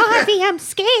 Harvey, I'm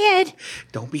scared.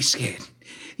 Don't be scared.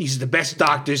 These are the best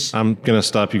doctors. I'm going to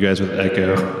stop you guys with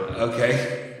echo.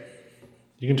 Okay.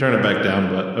 You can turn it back down,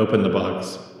 but open the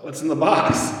box. What's in the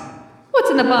box? What's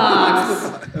in the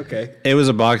box? Okay. It was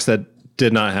a box that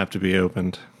did not have to be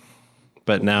opened,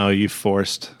 but now you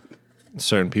forced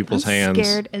certain people's hands.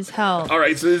 Scared as hell. All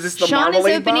right, so is this the Sean is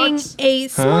Marmalade opening box? a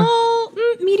small,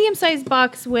 medium-sized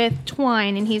box with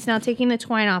twine, and he's now taking the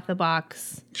twine off the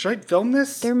box. Should I film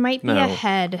this? There might be No. a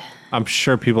head. I'm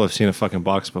sure people have seen a fucking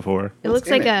box before. It looks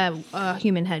in like it? a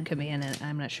human head could be in it.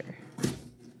 I'm not sure.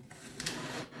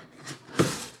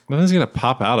 Nothing's going to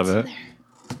pop out of it.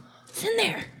 It's in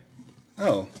there.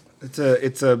 Oh,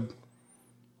 it's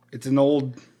an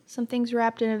old Something's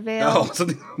wrapped in a veil.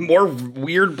 something more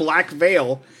weird black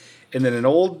veil, and then an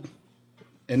old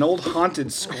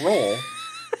haunted scroll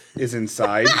is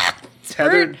inside,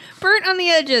 tethered, Burnt on the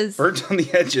edges. burnt on the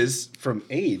edges from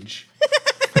age.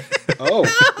 Oh,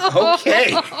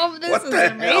 okay. Oh, this What is the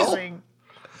hell? amazing.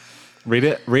 Read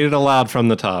it aloud from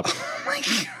the top. Oh my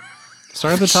God.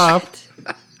 Start at the top.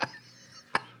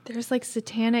 There's like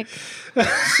satanic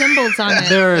symbols on it.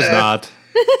 There is not.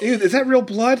 Dude, is that real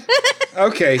blood?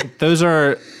 Okay. Those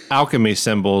are alchemy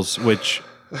symbols, which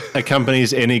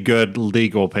accompanies any good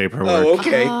legal paperwork. Oh,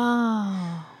 okay.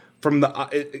 Oh. From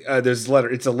the there's a letter.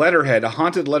 It's a letterhead, a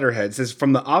haunted letterhead. It says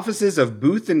from the offices of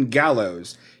Booth and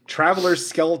Gallows, traveling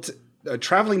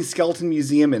skeleton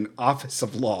museum and office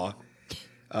of law,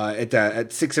 at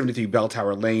 673 Bell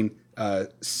Tower Lane,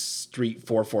 Street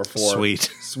 444.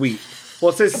 Sweet.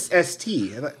 Well, it says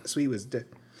ST. I thought Sweet was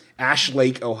Ash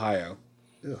Lake, Ohio.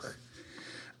 Ugh.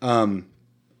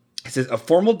 It says a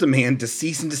formal demand to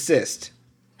cease and desist.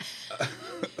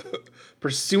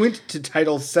 Pursuant to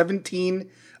Title 17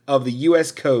 of the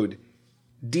U.S. Code,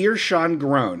 Dear Sean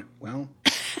Groan. Well,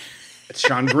 it's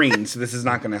Sean Green, so this is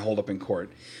not going to hold up in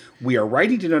court. We are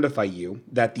writing to notify you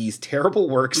that these terrible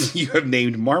works you have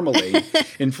named Marmalade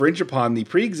infringe upon the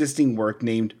pre-existing work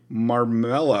named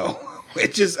Marmello,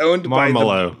 which is owned by the...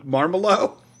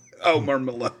 Marmelo? Oh,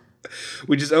 Marmelo.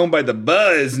 Which is owned by the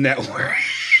Buzz Network.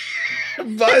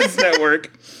 Buzz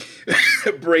Network.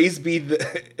 Praise be to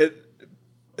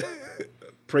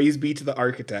the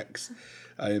architects.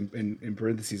 In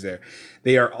parentheses there.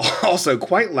 They are also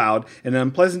quite loud and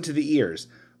unpleasant to the ears.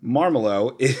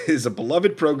 Marmelo is a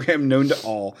beloved program known to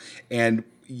all, and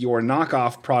your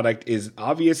knockoff product is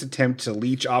obvious attempt to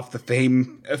leech off the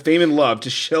fame and love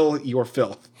to shill your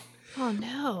filth. Oh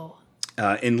no.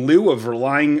 In lieu of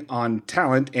relying on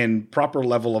talent and proper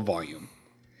level of volume.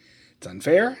 It's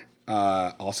unfair,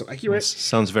 also accurate.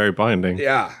 Sounds very binding.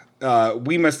 Yeah.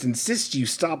 We must insist you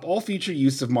stop all future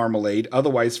use of Marmalade,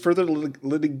 otherwise further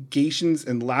litigations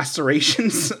and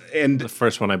lacerations and... The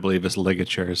first one, I believe, is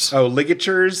ligatures. Oh,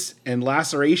 ligatures and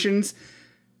lacerations.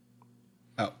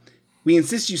 Oh. We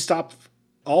insist you stop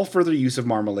all further use of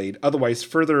Marmalade, otherwise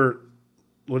further...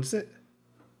 What is it?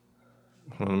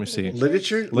 Hold on, let me see.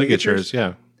 Ligatures,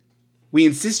 yeah. We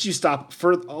insist you stop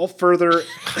all further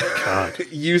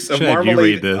use of Should have you read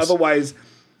Marmalade, this. otherwise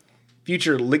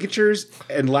future ligatures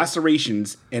and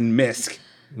lacerations and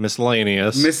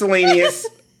Miscellaneous. miscellaneous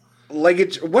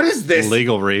ligature. What is this?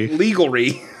 Legalry.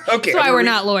 Okay. That's why we're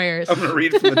not lawyers. I'm going to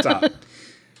read it from the top.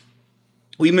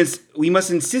 We must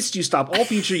insist you stop all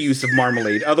future use of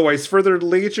Marmalade, otherwise further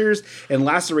ligatures and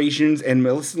lacerations and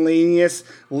miscellaneous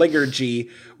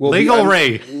liturgy will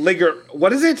Legalry.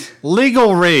 What is it?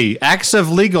 Legalry. Acts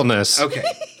of legalness. Okay.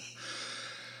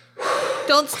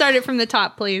 Don't start it from the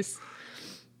top, please.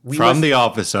 The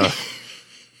office of.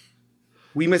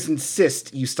 We must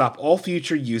insist you stop all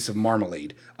future use of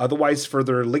Marmalade, otherwise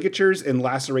further ligatures and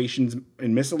lacerations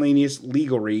and miscellaneous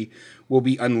legalry will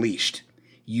be unleashed.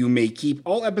 You may keep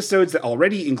all episodes that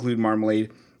already include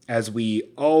Marmalade, as we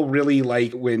all really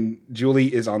like when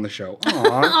Julie is on the show.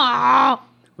 Aww.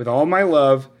 With all my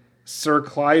love, Sir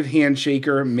Clive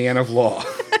Handshaker, man of law.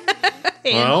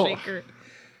 Handshaker.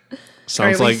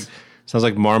 Sounds Or at like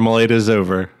least- Marmalade is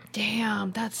over.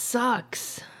 Damn, that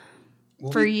sucks.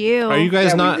 For you. Are you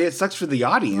guys not? It sucks for the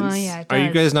audience. Oh, yeah, it Are you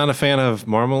does. guys not a fan of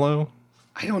Marmelo?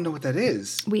 I don't know what that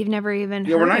is. We've never even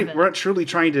Yeah, heard of it. we're not truly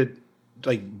trying to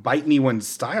like bite anyone's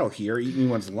style here, eat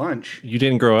anyone's lunch. You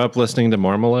didn't grow up listening to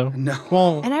Marmelo? No.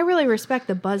 Well, And I really respect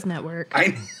the Buzz Network.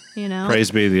 You know?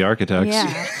 praise be the architects.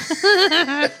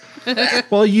 Yeah.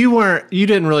 Well, you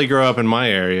didn't really grow up in my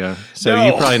area, so No.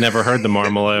 you probably never heard the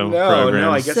Marmalade program.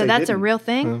 no, I guess So I that's a didn't. real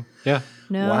thing? Yeah.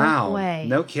 No Wow. way.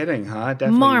 No kidding, huh?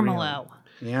 Definitely Marmalade.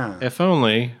 real. Yeah. If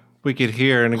only we could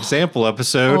hear an example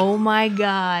episode Oh my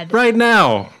God. right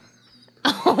now.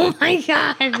 Oh my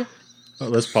God. Well,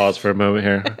 let's pause for a moment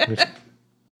here.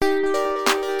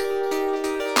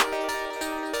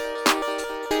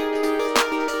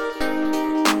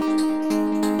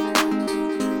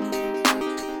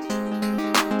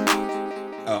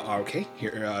 Okay,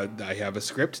 here I have a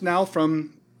script now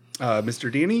from Mr.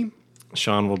 Danny.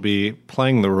 Sean will be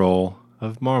playing the role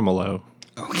of Marmalade.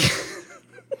 Okay.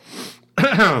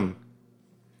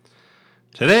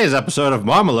 Today's episode of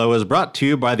Marmalade is brought to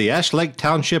you by the Ash Lake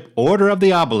Township Order of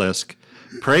the Obelisk.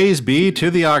 Praise be to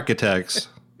the architects.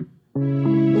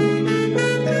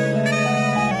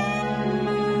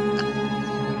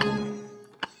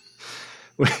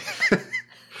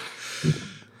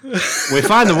 We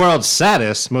find the world's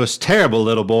saddest, most terrible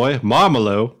little boy,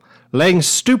 Marmalade, laying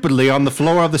stupidly on the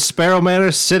floor of the Sparrow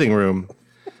Manor's sitting room.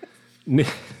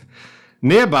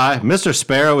 Nearby, Mr.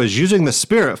 Sparrow is using the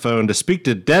spirit phone to speak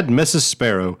to dead Mrs.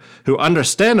 Sparrow, who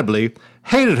understandably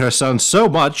hated her son so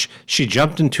much she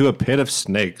jumped into a pit of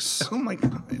snakes. Oh my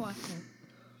God.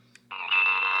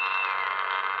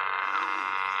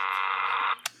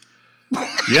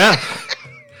 Yeah.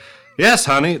 Yes,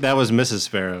 honey, that was Mrs.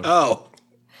 Sparrow. Oh.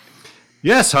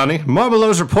 Yes, honey,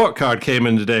 Marmalade's report card came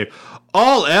in today.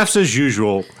 All F's as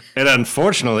usual. And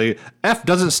unfortunately, F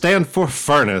doesn't stand for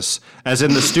furnace, as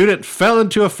in the student fell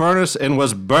into a furnace and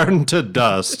was burned to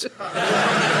dust.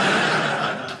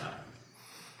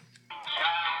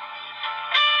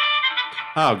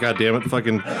 Oh, God damn it,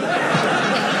 fucking... I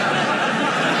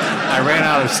ran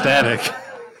out of static.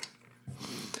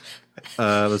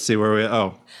 Let's see where we...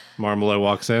 Oh, Marmalade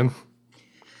walks in.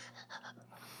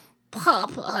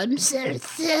 Papa, I'm so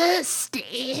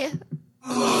thirsty.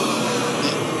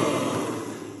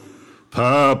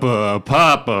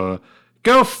 Papa,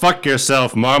 go fuck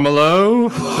yourself,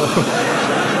 Marmalade.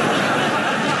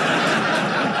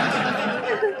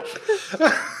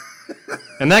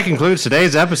 And that concludes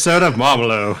today's episode of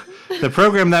Marmalade, the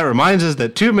program that reminds us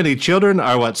that too many children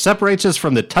are what separates us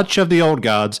from the touch of the old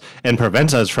gods and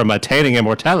prevents us from attaining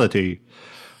immortality.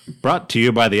 Brought to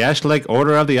you by the Ash Lake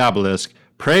Order of the Obelisk.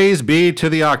 Praise be to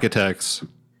the architects.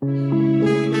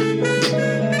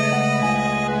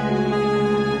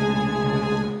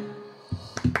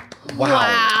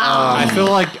 Wow.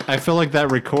 I feel like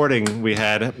that recording we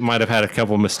had might have had a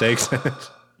couple mistakes in it.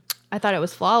 I thought it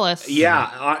was flawless.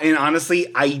 Yeah, and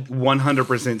honestly, I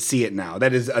 100% see it now.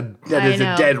 That is a I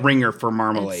know. dead ringer for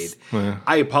Marmalade.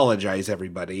 I apologize,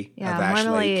 everybody. Yeah, of Ash Lake.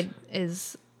 Marmalade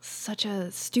is such a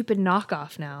stupid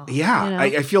knockoff now. Yeah, you know?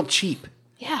 I feel cheap.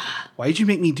 Yeah. Why did you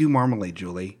make me do Marmalade,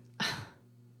 Julie?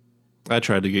 I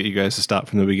tried to get you guys to stop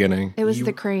from the beginning. It was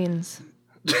the cranes.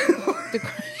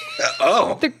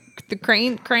 Oh, The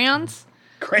crayons?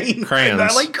 crane. Crayons. I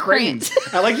like cranes.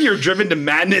 I like that you're driven to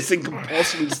madness and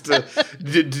compulsions to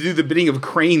do the bidding of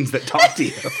cranes that talk to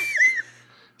you.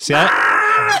 See, The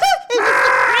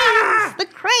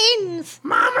cranes!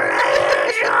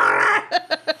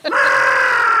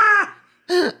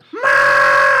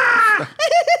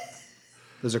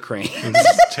 Those are cranes.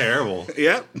 it's terrible.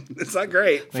 Yep, it's not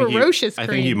great. Ferocious I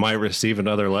think you crane. might receive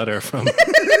another letter from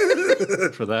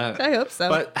for that. I hope so.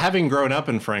 But having grown up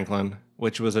in Franklin,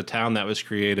 which was a town that was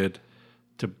created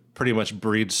to pretty much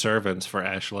breed servants for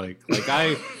Ash Lake, like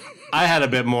I had a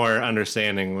bit more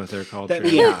understanding with their culture.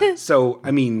 Yeah. So, I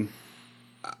mean,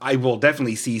 I will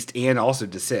definitely cease and also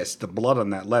desist. The blood on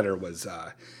that letter was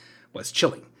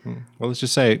chilling. Well, let's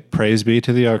just say praise be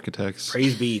to the architects.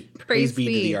 Praise be Praise to be.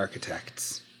 the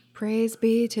architects. Praise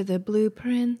be to the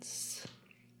blueprints.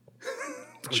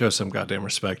 Show some goddamn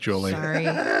respect, Julie. Sorry.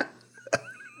 I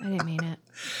didn't mean it.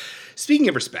 Speaking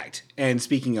of respect and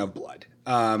speaking of blood,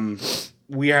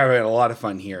 we are having a lot of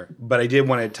fun here. But I did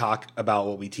want to talk about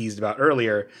what we teased about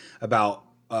earlier about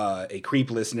a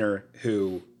creep listener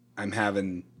who I don't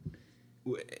know.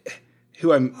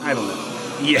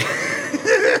 Yeah.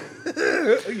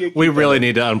 We really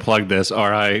need to unplug this,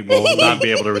 or I will not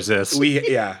be able to resist.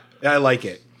 Yeah, I like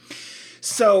it.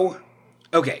 So,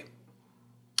 okay.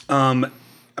 I'm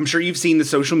sure you've seen the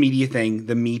social media thing,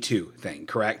 the Me Too thing,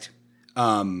 correct?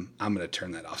 I'm going to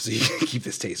turn that off so you can keep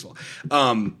this tasteful.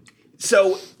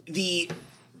 So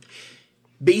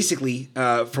basically,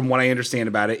 from what I understand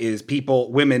about it, is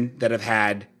women that have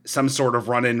had some sort of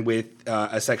run-in with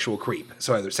a sexual creep.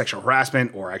 So either sexual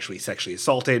harassment or actually sexually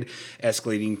assaulted,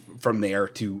 escalating from there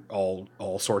to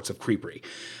all sorts of creepery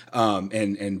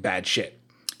and bad shit.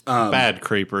 Bad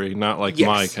creepery, not like Yes.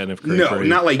 my kind of creepery. No,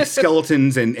 not like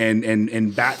skeletons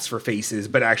and bats for faces,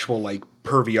 but actual like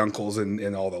pervy uncles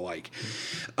and all the like.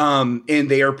 And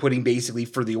they are putting basically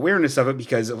for the awareness of it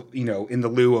because of, in the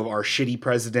lieu of our shitty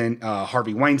president,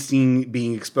 Harvey Weinstein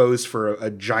being exposed for a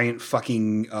giant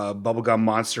fucking bubblegum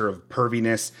monster of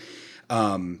perviness.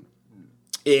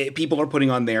 People are putting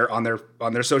on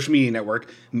their social media network,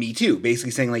 Me Too,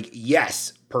 basically saying like,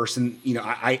 yes, person,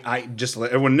 I just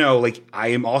let everyone know, like, I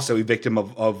am also a victim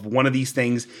of one of these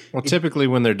things. Well, typically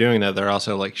when they're doing that, they're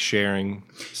also like sharing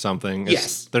something.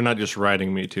 Yes. They're not just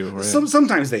writing Me Too, right?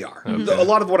 Sometimes they are. A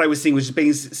lot of what I was seeing was just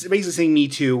basically saying Me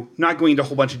Too, not going into a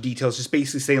whole bunch of details, just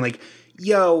basically saying like,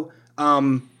 yo,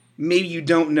 maybe you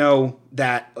don't know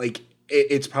that like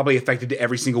it's probably affected to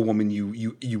every single woman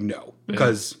you know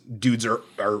because dudes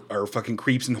are fucking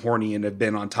creeps and horny and have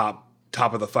been on top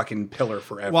of the fucking pillar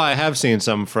forever. Well, I have seen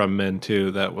some from men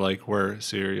too that like were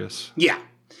serious. Yeah.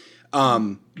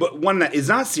 But one that is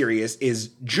not serious is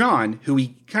John, who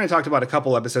we kind of talked about a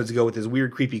couple episodes ago with his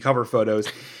weird, creepy cover photos.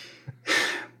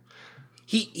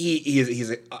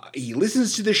 He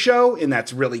listens to the show, and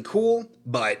that's really cool.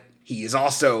 But he is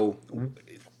also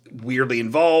weirdly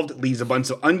involved. Leaves a bunch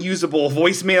of unusable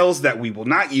voicemails that we will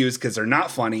not use because they're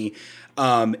not funny.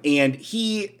 And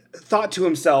he thought to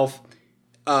himself,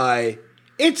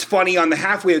 it's funny on the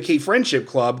Halfway Okay Friendship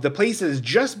Club, the place has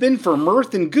just been for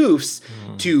mirth and goofs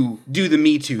to do the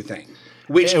Me Too thing.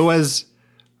 Which it was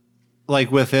like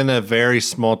within a very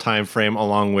small time frame,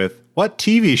 along with what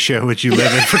TV show would you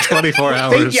live in for 24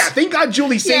 hours? Thank God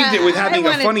Julie saved it with having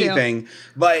a funny to. thing.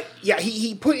 But yeah,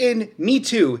 he put in Me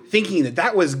Too thinking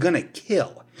that was gonna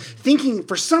kill. Thinking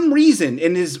for some reason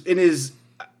in his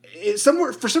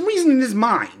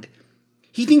mind,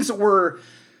 he thinks that we're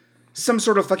some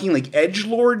sort of fucking like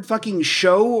edgelord fucking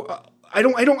show. I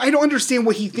don't understand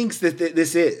what he thinks that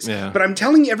this is. Yeah. But I'm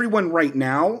telling everyone right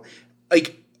now,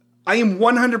 like, I am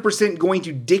 100% going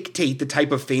to dictate the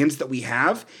type of fans that we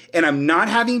have, and I'm not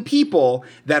having people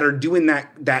that are doing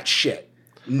that shit.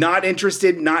 Not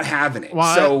interested, not having it.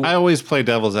 Well, so I always play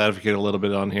devil's advocate a little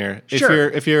bit on here. Sure.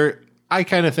 If you're, I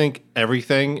kind of think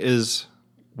everything is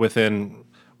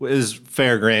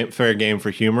fair game for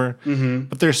humor. Mm-hmm.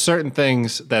 But there's certain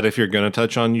things that if you're going to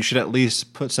touch on, you should at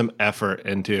least put some effort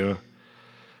into.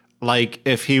 Like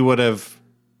if he would have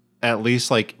at least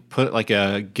like put like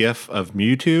a GIF of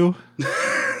Mewtwo.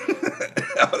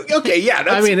 okay, yeah.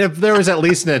 I mean, if there was at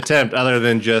least an attempt other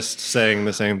than just saying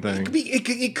the same thing.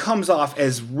 It comes off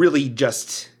as really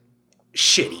just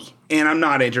shitty. And I'm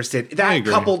not interested. That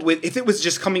coupled with, if it was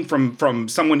just coming from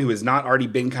someone who has not already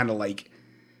been kind of like,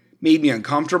 made me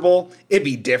uncomfortable, it'd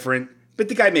be different. But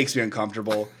the guy makes me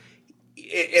uncomfortable.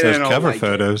 Those cover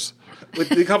photos. With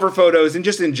the cover photos and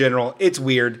just in general, it's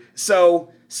weird.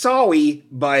 So, sorry,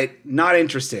 but not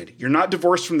interested. You're not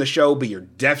divorced from the show, but you're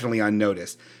definitely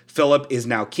unnoticed. Philip is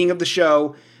now king of the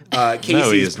show.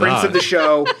 Casey is prince of the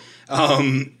show.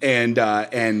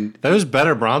 And those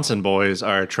Better Bronson boys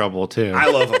are trouble too.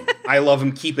 I love them. I love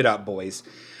them. Keep it up, boys.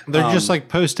 They're just like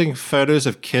posting photos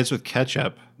of kids with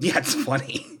ketchup. Yeah, it's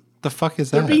funny. The fuck is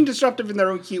that? They're being disruptive in their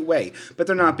own cute way, but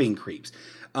they're not being creeps.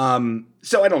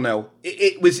 So I don't know.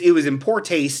 It was in poor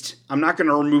taste. I'm not going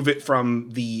to remove it from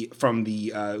the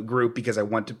group because I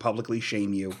want to publicly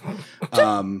shame you.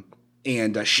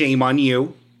 And shame on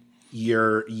you.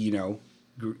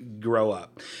 Grow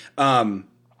up.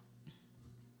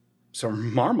 So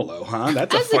Marmelo, huh?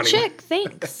 That's As a funny a chick,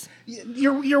 thanks.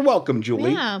 You're welcome,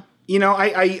 Julie. Yeah.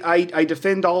 I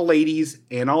defend all ladies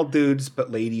and all dudes, but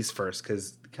ladies first,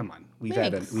 because come on, we've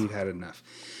had enough.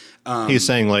 He's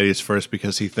saying ladies first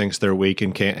because he thinks they're weak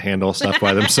and can't handle stuff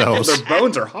by themselves. Their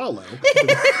bones are hollow.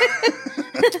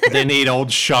 They need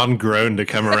old Sean Groan to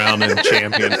come around and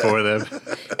champion for them.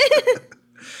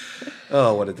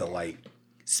 Oh, what a delight.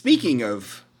 Speaking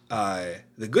of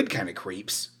the good kind of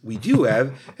creeps, we do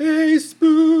have a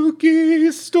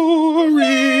spooky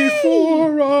story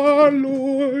for our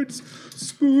lords.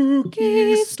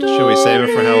 Spooky story. Should we save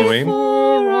it for Halloween?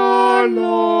 For our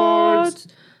lords.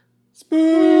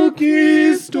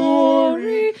 Spooky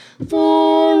story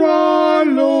for our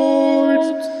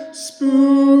lords.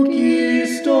 Spooky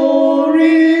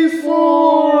story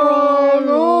for our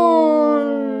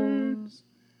lords.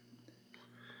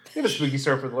 You have a spooky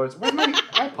story for the lords. Where's my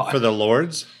iPod? For the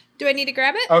lords? Do I need to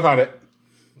grab it? I found it.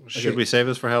 Should we save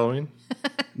this for Halloween?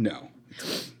 No.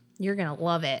 You're going to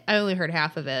love it. I only heard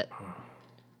half of it.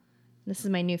 This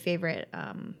is my new favorite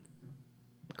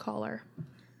caller.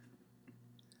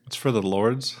 It's for the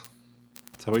lords?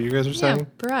 Is that what you guys are saying? Yeah,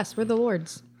 for us. We're the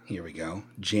lords. Here we go.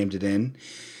 Jammed it in.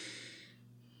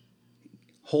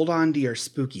 Hold on to your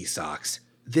spooky socks,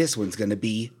 This one's going to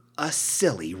be a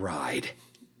silly ride.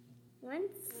 Once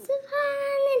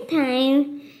upon a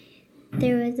time,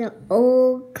 there was an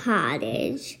old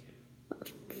cottage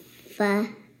with a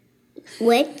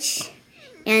witch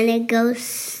and a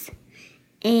ghost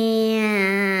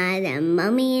and a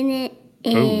mummy in it,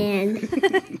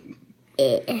 and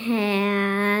it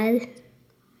had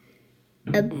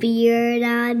a beard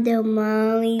on the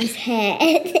mummy's head,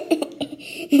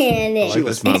 and I like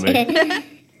this mummy.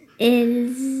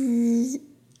 is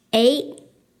 8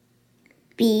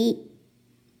 feet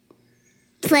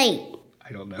plate.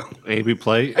 I don't know. AB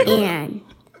plate. And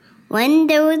when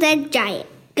there was a giant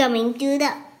coming through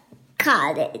the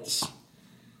cottage,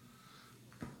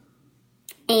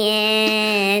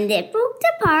 and it broke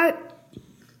apart,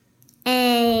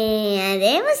 and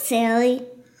it was silly,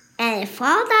 and it fell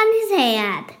on his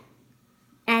hand,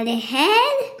 and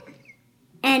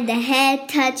the head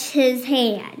touched his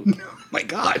hand. Oh my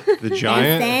God. The That's the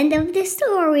giant. end of the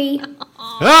story.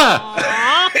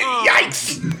 Ah!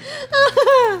 Yikes.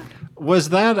 Was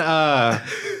that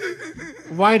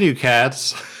why do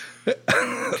cats?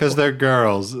 Because they're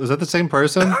girls. Is that the same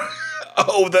person?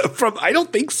 Oh, I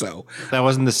don't think so. That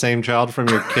wasn't the same child from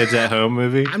your Kids at Home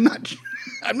movie? I'm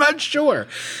not sure.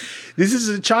 This is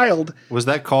a child. Was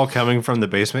that call coming from the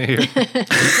basement here?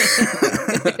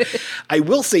 I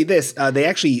will say this: they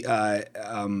actually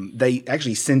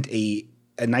sent a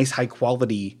nice high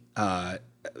quality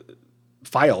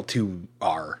file to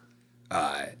our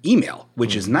email,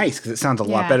 which is nice because it sounds a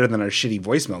lot Yeah. better than our shitty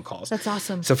voicemail calls. That's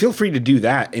awesome. So feel free to do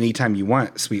that anytime you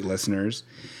want, sweet listeners.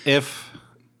 If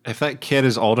that kid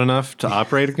is old enough to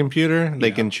operate a computer,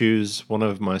 they can choose one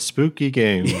of my spooky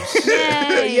games.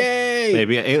 Yay!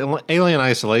 Maybe Alien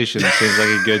Isolation seems like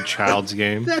a good child's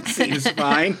game. That seems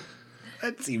fine.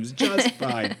 That seems just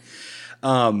fine.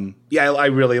 Yeah, I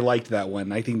really liked that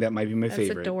one. I think that might be my That's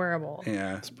favorite. adorable.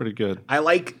 Yeah, It's pretty good. I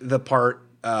like the part.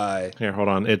 Here, hold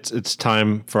on. It's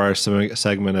time for our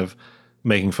segment of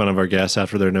making fun of our guests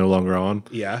after they're no longer on.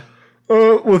 Yeah.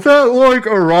 Was that like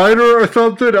a writer or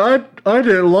something? I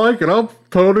didn't like it. I'm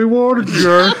Tony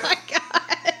Wardinger.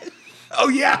 Oh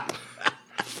yeah.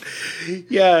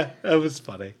 Yeah, that was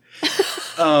funny.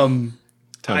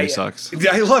 Tony sucks.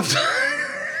 I loved.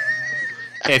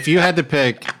 If you had to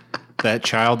pick that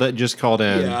child that just called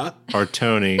in Yeah. or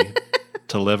Tony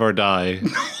to live or die,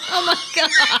 Oh my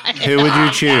God. who would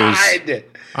you choose? God.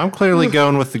 I'm clearly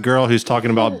going with the girl who's talking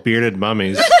about bearded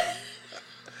mummies.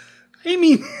 I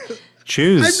mean,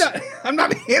 Choose. I'm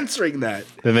not answering that.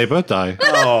 Then they both die.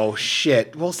 Oh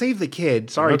shit. Well, save the kid.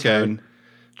 Sorry, Okay. Tone.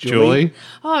 Julie,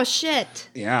 Oh shit.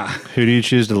 Yeah. who do you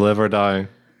choose to live or die?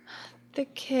 The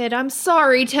kid. I'm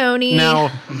sorry, Tony. Now,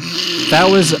 that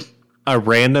was a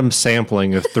random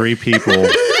sampling of 3 people,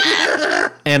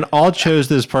 and all chose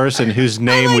this person whose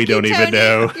name I like we don't you, even Tony.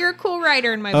 know You're a cool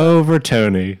writer in my book. over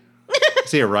Tony.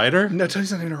 Is he a writer? No,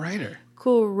 Tony's not even a writer.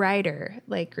 Cool writer,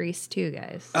 like Grease 2,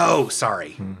 guys. Oh,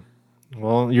 sorry.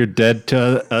 Well, you're dead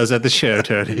to us at the show,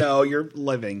 Tony. No, you're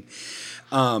living.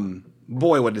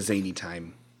 Boy, what a zany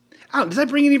time. Oh, did I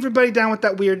bring everybody down with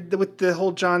that with the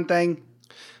whole John thing?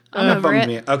 I'm That over bummed it.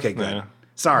 me. Okay, good. Yeah.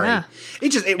 Sorry. Yeah.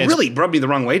 It really rubbed me the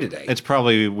wrong way today. It's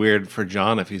probably weird for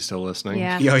John if he's still listening.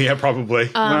 Yeah. Yeah, probably.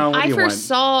 Well, what do I you first want?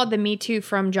 saw the Me Too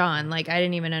from John. Like, I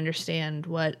didn't even understand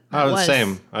what Oh, it the was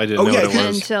same. I didn't Oh, know yeah, what it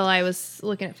was. until I was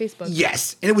looking at Facebook.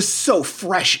 Yes, and it was so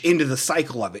fresh into the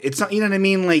cycle of it. It's not, you know what I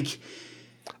mean? Like,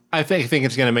 I think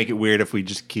it's going to make it weird if we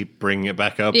just keep bringing it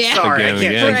back up Yeah. sorry, again I and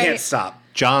can't, again. I can't Right. stop.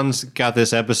 John's got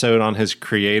this episode on his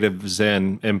Creative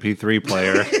Zen MP3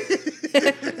 player.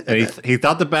 And he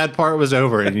thought the bad part was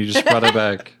over, and you just brought it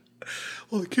back.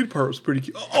 Well, the kid part was pretty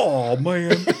cute. Oh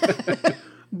man,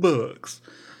 books.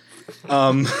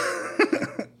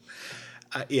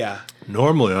 Yeah.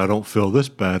 Normally, I don't feel this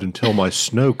bad until my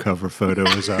snow cover photo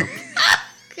is up.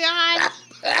 God.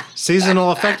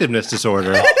 Seasonal effectiveness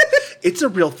disorder. It's a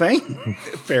real thing,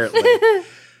 apparently.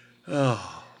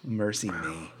 Oh, mercy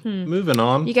me. Moving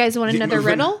on. You guys want another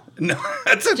moving- riddle? No,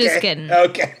 that's okay. Just kidding.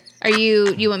 Okay.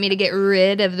 You want me to get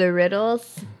rid of the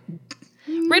riddles?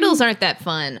 Riddles aren't that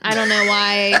fun. I don't know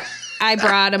why I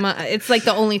brought them up. It's like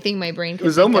the only thing my brain It can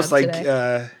was think almost of like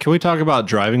today. Can we talk about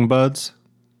driving buds?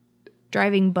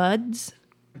 Driving buds.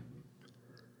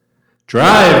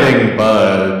 Driving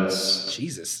buds.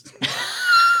 Jesus.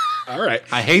 All right.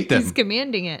 I hate them. He's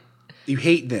commanding it. You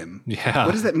hate them. Yeah.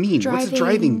 What does that mean? What's a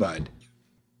driving Driving. bud?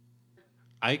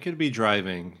 I could be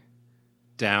driving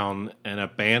down an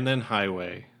abandoned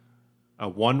highway, a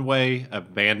one-way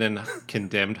abandoned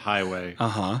condemned highway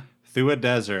Uh-huh. through a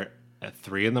desert at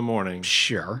 3 a.m,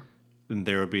 Sure. and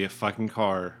there would be a fucking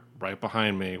car right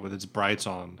behind me with its brights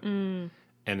on.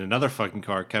 and another fucking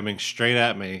car coming straight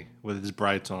at me with his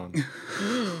brights on.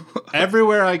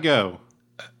 Everywhere I go.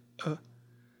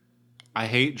 I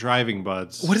hate driving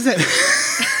buds. What is that?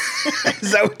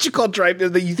 Is that what you call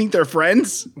driving? You think they're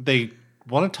friends? They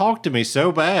want to talk to me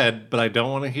so bad, but I don't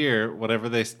want to hear whatever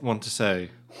they want to say.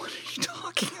 What are you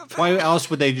talking about? Why else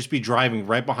would they just be driving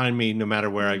right behind me no matter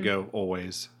where I go,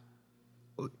 always?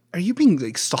 Are you being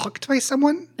like stalked by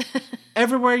someone?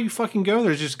 Everywhere you fucking go,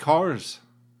 there's just cars.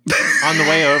 On the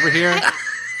way over here,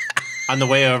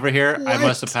 I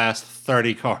must have passed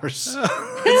 30 cars.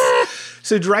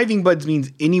 So driving buds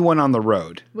means anyone on the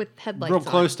road. With headlights Real on.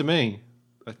 close to me.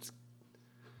 That's,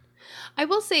 I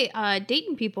will say,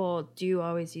 Dayton people do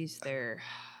always use their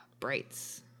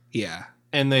brights. Yeah.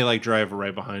 and they like drive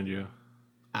right behind you.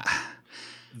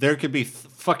 There could be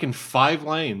fucking 5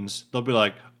 lanes. They'll be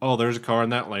like, oh, there's a car in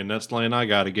that lane. That's the lane I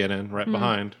got to get in right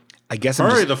behind. I guess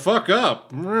Hurry the fuck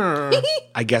up.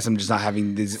 I guess I'm just not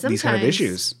having these kind of Sometimes-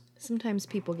 issues. Sometimes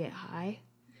people get high,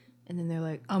 and then they're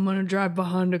like, I'm going to drive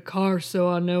behind a car so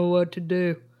I know what to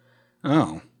do.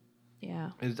 Oh.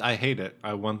 Yeah. I hate it.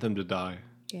 I want them to die.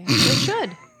 Yeah. They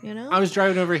should, you know? I was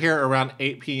driving over here around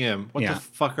 8 p.m. What Yeah. the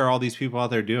fuck are all these people out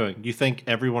there doing? You think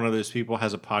every one of those people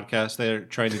has a podcast they're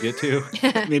trying to get to?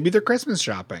 Maybe they're Christmas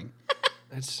shopping.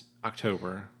 It's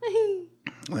October.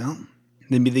 Well,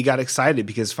 maybe they got excited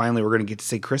because finally we're going to get to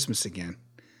say Christmas again.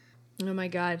 Oh, my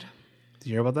God. Did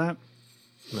you hear about that?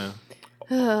 No.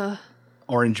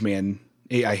 Orange Man.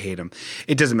 I hate him.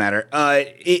 It doesn't matter.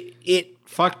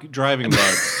 Fuck driving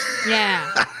buds.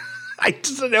 Yeah. I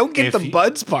just don't get If the you-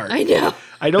 buds part. I know.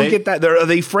 I don't They- get that. Are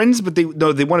they friends? But they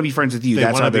want to be friends with you. They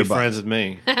That's want how to they're be buds. friends with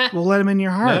me. Well, let them in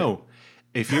your heart. No.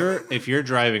 If you're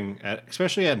driving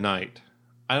especially at night,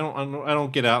 I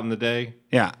don't get out in the day.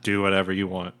 Yeah. Do whatever you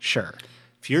want. Sure.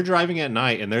 If you're driving at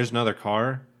night and there's another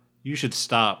car, you should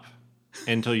stop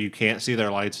until you can't see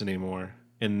their lights anymore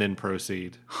and then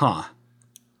proceed. Huh.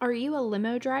 Are you a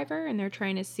limo driver and they're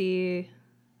trying to see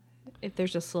if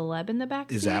there's a celeb in the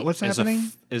back Is seat? that what's Is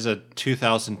happening? a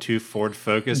 2002 Ford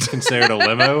Focus considered a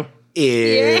limo?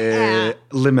 Yeah.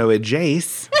 Limo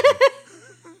adjace.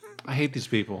 I hate these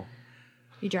people.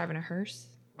 You driving a hearse?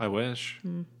 I wish.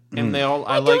 And they all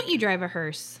Why don't you drive a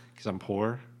hearse? because I'm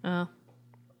poor. Oh.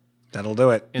 That'll do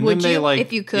it. And Would then they you, like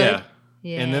if you could? Yeah.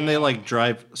 Yeah. And then they like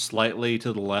drive slightly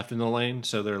to the left in the lane,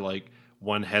 so they're like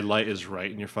one headlight is right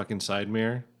in your fucking side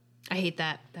mirror. I hate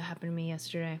that. That happened to me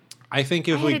yesterday. I think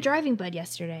I if had we a driving bud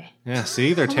yesterday. yeah,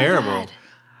 see, they're Oh my terrible. God.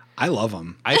 I love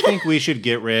them. I think we should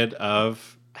get rid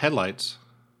of headlights.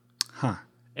 Huh.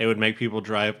 It would make people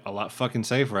drive a lot fucking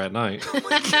safer at night.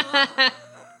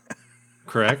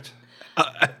 Correct?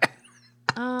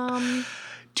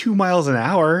 2 miles an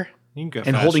hour You can go and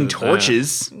faster holding than that.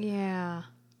 torches. Yeah.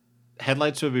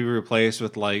 Headlights would be replaced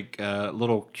with like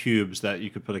little cubes that you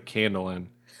could put a candle in.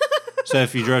 So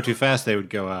if you drove too fast, they would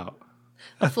go out.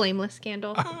 A flameless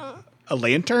candle. A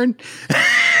lantern?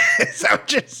 Is that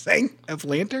what you're saying? A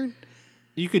lantern?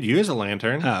 You could use a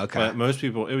lantern. Oh, okay. But most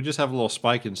people, it would just have a little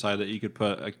spike inside that you could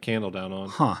put a candle down on.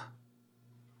 Huh.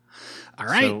 All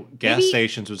right. So gas Maybe-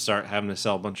 stations would start having to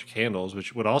sell a bunch of candles,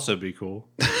 which would also be cool.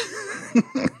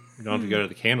 You don't have to go to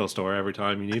the candle store every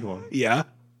time you need one. Yeah.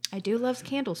 I do love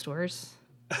candle stores.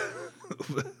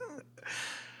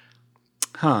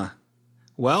 Huh.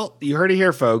 Well, you heard it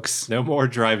here, folks. No more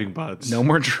driving buds. No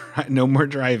more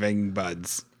driving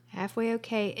buds. Halfway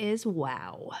okay is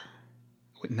wow.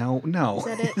 No.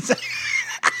 Is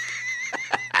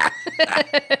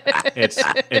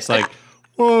that it? It's like,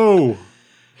 whoa.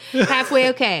 Halfway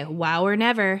okay. Wow or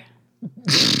never.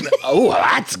 Oh,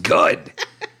 that's good.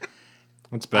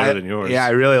 It's better than yours. Yeah, I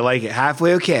really like it.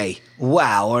 Halfway okay.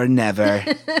 Wow or never.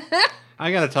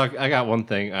 I got one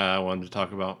thing I wanted to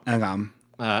talk about.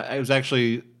 It was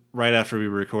actually right after we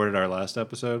recorded our last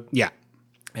episode. Yeah.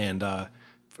 And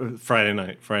Friday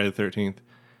night, Friday the 13th.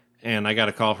 And I got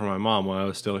a call from my mom when I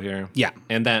was still here. Yeah.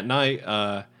 And that night,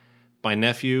 my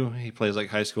nephew, he plays like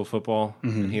high school football,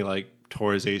 and he like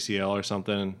tore his ACL or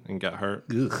something and got hurt.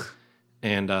 Ugh.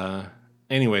 And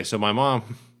anyway, so my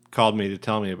mom called me to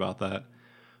tell me about that.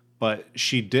 But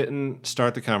she didn't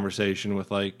start the conversation with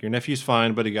like, your nephew's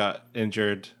fine, but he got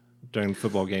injured during the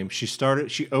football game.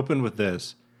 She opened with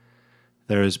this.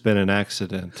 There has been an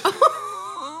accident.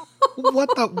 What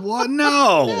the what?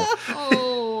 No.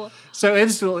 Oh. So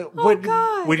instantly,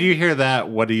 God. when you hear that,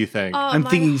 what do you think? I'm my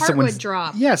thinking heart someone's would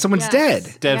drop. Yeah, someone's Yes.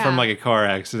 dead. Dead yeah. from like a car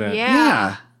accident. Yeah.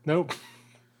 Yeah. Nope.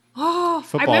 Oh,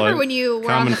 Football I remember when you were on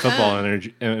common the football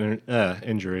phone.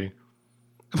 injury.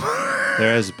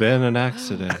 There has been an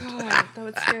accident. God, that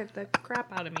would scare the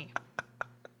crap out of me.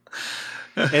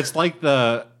 It's like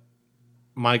the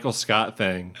Michael Scott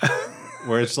thing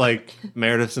where it's like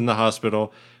Meredith's in the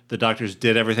hospital. The doctors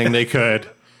did everything they could.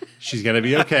 She's going to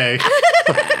be okay.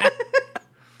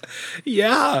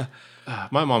 Yeah.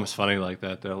 My mom's funny like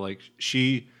that, though. Like,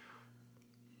 she's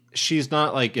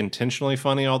not, like, intentionally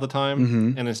funny all the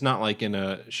time. And it's not like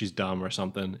she's dumb or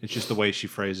something. It's just the way she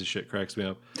phrases shit cracks me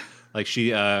up. Like,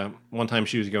 one time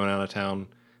she was going out of town,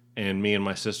 and me and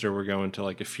my sister were going to,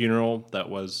 like, a funeral that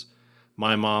was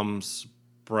my mom's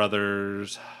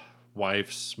brother's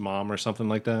wife's mom or something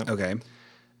like that. Okay.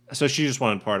 So she just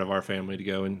wanted part of our family to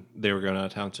go, and they were going out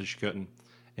of town, so she couldn't.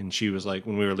 And she was like,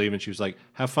 when we were leaving, she was like,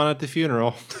 "Have fun at the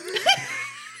funeral."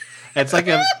 It's like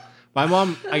my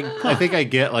mom. I think I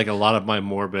get like a lot of my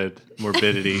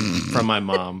morbidity from my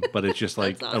mom, but it's just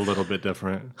like a little bit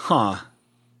different. Huh.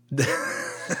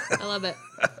 I love it.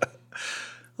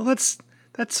 Well,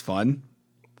 that's fun.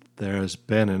 There's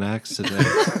been an accident.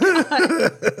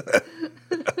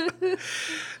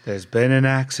 There's been an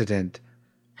accident.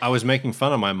 I was making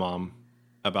fun of my mom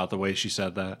about the way she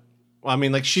said that. Well, I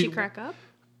mean, like She crack up?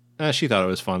 she thought it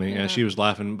was funny, and she was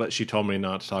laughing, but she told me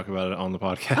not to talk about it on the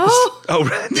podcast.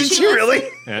 Oh, did she really?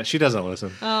 Yeah, she doesn't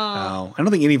listen. Oh, I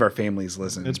don't think any of our families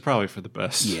listen. It's probably for the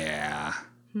best. Yeah.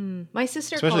 My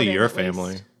sister Especially called in your at least.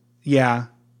 family. Yeah.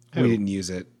 Who? We didn't use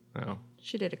it. No.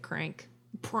 She did a prank.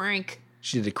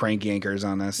 She did a crank yankers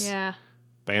on us. Yeah.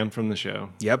 Banned from the show.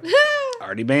 Yep.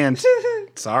 Already banned.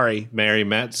 Sorry. Mary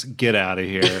Metz, get out of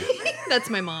here. That's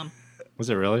my mom. Was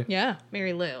it really? Yeah.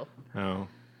 Mary Lou. Oh.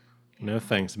 No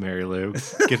thanks, Mary Lou.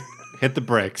 Hit the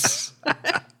brakes.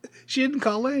 She didn't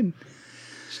call in.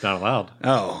 She's not allowed.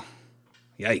 Oh.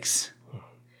 Yikes.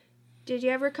 Did you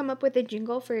ever come up with a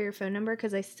jingle for your phone number?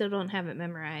 Because I still don't have it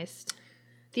memorized.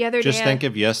 The other Just day. think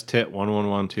of Yes Tit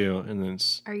 1112 and then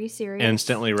it's Are you serious?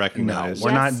 instantly recognized. No,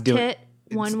 we're not doing- Tit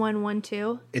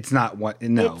 1112. It's not what.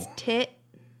 No. It's tit.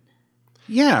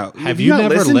 Yeah. Have you not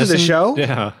never listened listened to the show?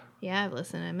 Yeah. Yeah, I've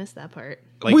listened. I missed that part.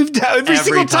 Like, Every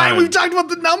single time we've talked about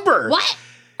the number. What?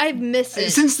 I've missed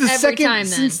it Since the every time. Then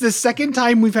since the second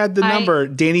time we've had the number,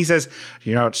 Danny says,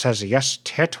 it says yes,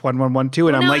 tit 1112,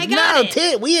 and I'm no, like, I got no, it.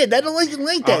 tit, weird. I don't like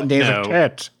that. And Danny's no. like,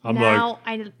 tit. I'm now like,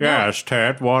 I yes,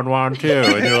 Tit 112.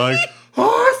 And you're like,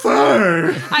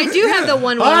 I I do have the doth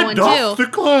 1112.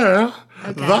 declare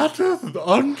that is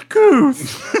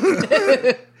uncouth.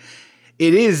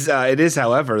 It is,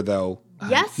 however, though.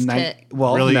 Yes, tit.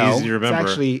 Well, Really no, easy to remember.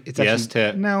 It's Yes, actually,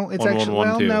 tit. No, it's actually,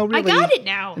 well, 1112. no, really. I got it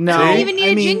now. No, I don't even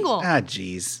need a jingle.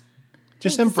 Jeez.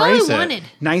 Just That's all I embrace it. wanted.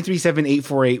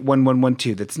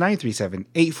 937-848-1112. That's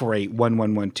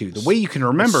 937-848-1112. The way you can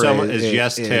remember Is it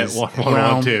yes, tit is,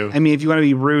 1112. well, I mean, if you want to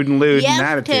be rude and lewd and Yes,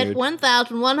 attitude. tit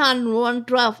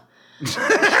 1112.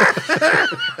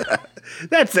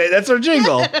 That's it. That's our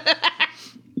jingle.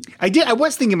 I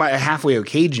was thinking about a halfway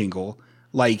okay jingle,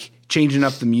 like changing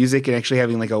up the music and actually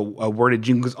having like a worded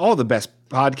jingle, because all the best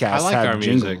podcasts I like have our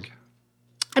jingles. music.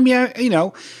 I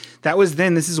mean, that was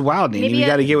then. This is Wow, Danny. Maybe We a-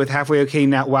 got to get with halfway okay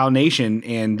now, Wow Nation,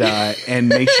 and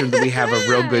make sure that we have a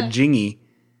real good jingy.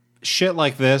 Shit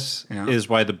like this Yeah. is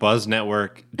why the Buzz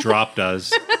Network dropped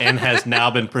us and has now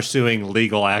been pursuing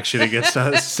legal action against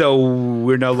us. So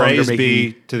we're no longer Praise making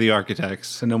be to the architects.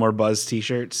 so no more Buzz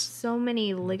T-shirts. So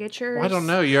many ligatures. I don't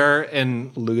know. You're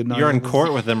in Lugadon.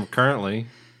 court with them currently.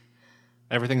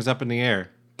 Everything's up in the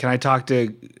air. Can I talk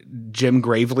to Jim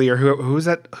Gravely or who's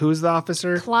that? Who's the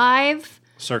officer? Clive.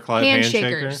 Sir Clive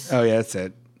Handshaker. Handshakers. Oh yeah, that's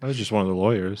it. That was just one of the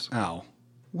lawyers. Oh,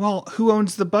 well, who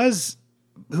owns the Buzz?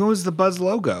 Who owns the Buzz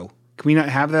logo? Can we not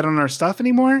have that on our stuff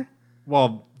anymore?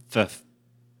 Well, the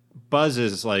Buzz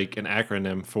is like an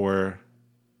acronym for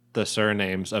the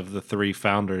surnames of the three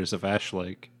founders of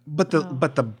Ashlake. But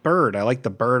the bird, I like the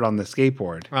bird on the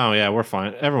skateboard. Oh yeah, we're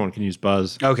fine. Everyone can use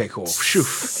Buzz. Okay, cool. Phew.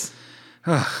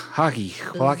 Hockey.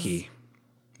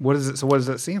 What is it? So what does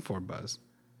that stand for, Buzz?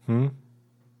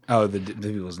 Oh, the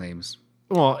people's names.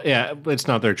 Well, yeah, but it's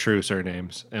not their true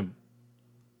surnames, and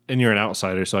you're an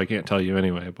outsider, so I can't tell you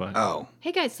anyway. But Oh,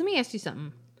 Hey guys, let me ask you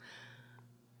something.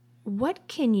 What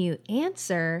can you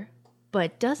answer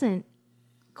but doesn't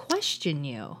question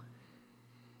you?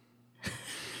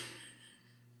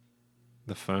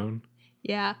 the phone.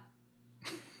 Yeah.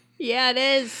 Yeah, it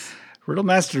is. Riddle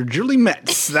Master Julie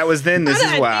Metz. That was then. This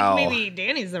is Wow. I think maybe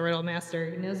Danny's the riddle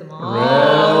master. He knows them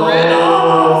all.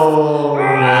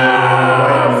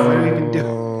 What do we even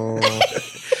do?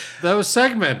 That was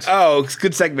segment. Oh, it's a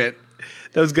good segment.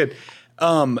 That was good.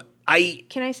 Can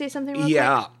I say something real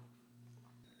Yeah.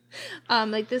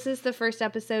 quick? Like this is the first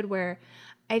episode where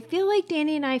I feel like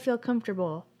Danny and I feel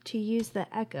comfortable to use the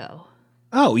echo.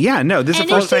 Oh yeah, no. This is And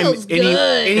the it first time feels good.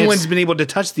 anyone's been able to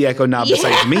touch the Echo knob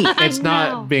besides me. It's I know.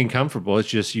 not being comfortable. It's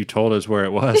just you told us where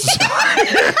it was.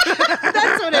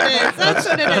 That's what it is. That's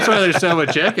what it That's is. why there's so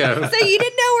much echo. So you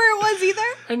didn't know where it was either?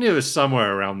 I knew it was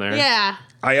somewhere around there. Yeah.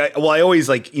 I always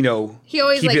He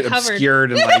always, keep like, it covered.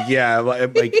 obscured and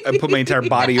like I put my entire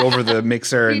body over the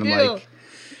mixer and You I'm do. like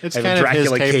It's I have a kind of his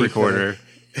Dracula tape cape recorder.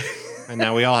 And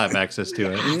now we all have access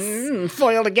to it.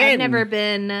 foiled again. I've never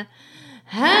been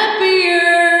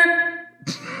happier.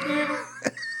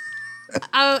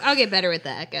 I'll get better with the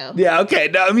echo. Yeah, okay.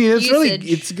 No, I mean Usage.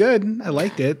 it's good. I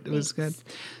liked it. It was good.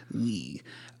 Yee.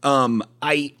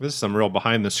 I This is some real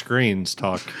behind the screens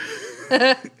talk.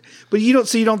 but you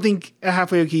don't think a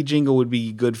halfway okay jingle would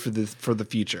be good for the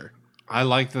future. I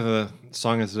like the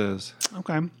song as it is.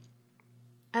 Okay.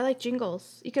 I like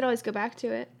jingles. You could always go back to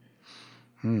it.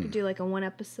 You could do like a one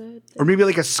episode. Or maybe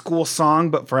like a school song,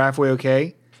 but for halfway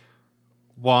okay.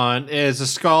 One is a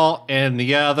skull and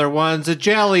the other one's a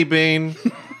jelly bean.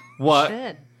 What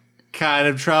Good. kind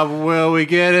of trouble will we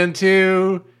get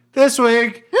into this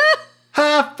week?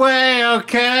 Halfway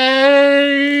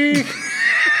okay.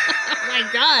 Oh my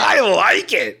god. I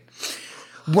like it.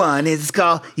 One is a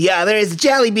skull, the other is a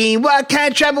jelly bean. What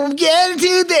kind of trouble we get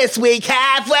into this week?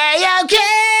 Halfway okay.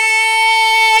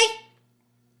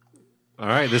 All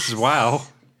right, this is wow.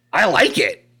 I like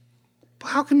it. But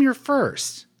how come you're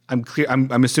first? I'm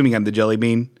assuming I'm the jelly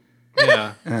bean.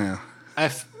 Yeah. Oh.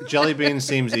 Jelly bean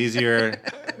seems easier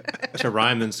to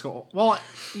rhyme than skull. Well,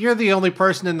 you're the only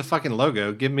person in the fucking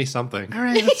logo. Give me something. All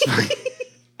right, that's fine.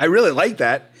 I really like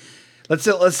that. Let's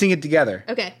sing it together.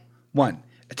 Okay. 1,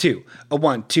 2,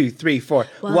 1, 2, 3, 4.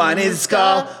 One is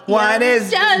skull, one is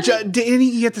Danny.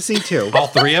 You have to sing too. All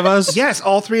three of us? Yes,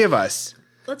 all three of us.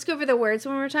 Let's go over the words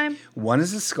one more time. One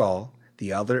is a skull,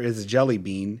 the other is a jelly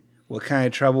bean. What kind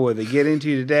of trouble will they get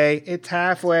into today? It's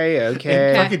halfway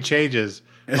okay. It fucking changes.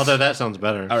 Although that sounds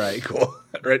better. All right, cool.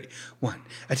 Ready? 1,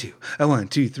 2, 1,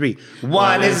 2, 3.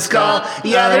 One is a skull,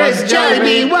 the other is a jelly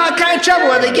bean. What kind of trouble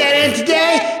will they get in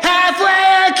today?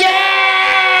 Halfway okay.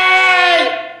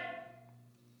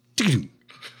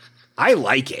 I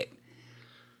like it.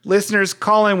 Listeners,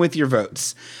 call in with your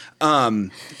votes.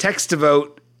 Text to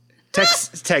vote.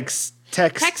 Text.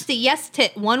 Text to yes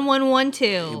tit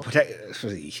 1112.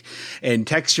 And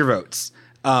text your votes.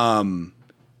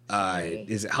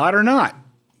 Is it hot or not?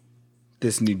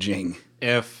 This new jing.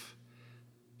 If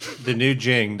the new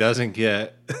Jing doesn't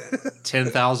get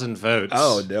 10,000 votes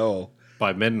Oh no.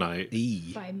 by midnight,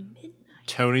 By midnight.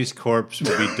 Tony's corpse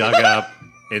will be dug up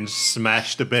and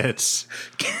smashed to bits.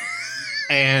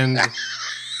 And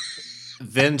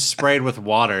then sprayed with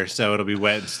water so it'll be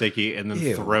wet and sticky and then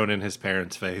Ew. thrown in his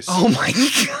parents' face. Oh my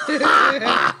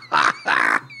god.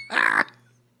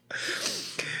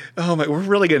 Oh my, we're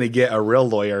really gonna get a real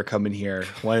lawyer coming here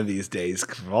one of these days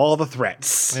for all the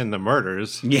threats. And the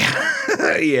murders.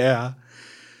 Yeah. Yeah.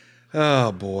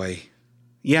 Oh boy.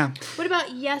 Yeah. What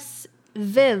about yes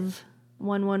Viv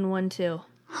 1112?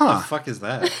 What the fuck is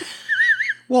that?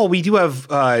 Well, we do have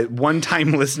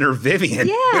one-time listener Vivian.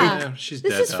 Yeah. Yeah, she's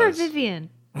This dead is to for us. Vivian.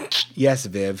 Yes,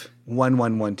 Viv.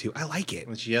 1112. I like it.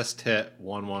 It's yes tit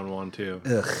 1112.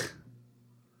 Ugh.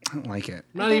 I don't like it.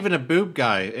 I'm not even a boob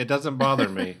guy. It doesn't bother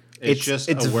me. It's just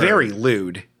it's a word. very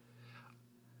lewd.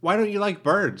 Why don't you like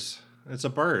birds? It's a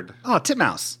bird. Oh,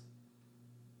 titmouse.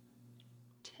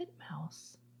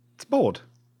 Titmouse. It's bold.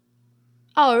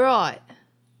 Oh, right.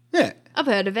 Yeah. I've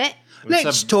heard of it.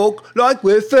 Let's talk like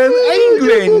we're from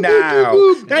England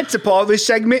now. That's a part of this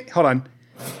segment. Hold on.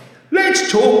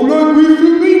 Let's talk like we're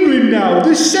from England now.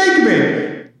 This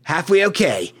segment. Halfway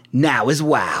okay. Now is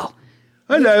wow.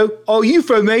 Hello. Are you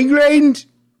from England?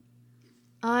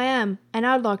 I am. And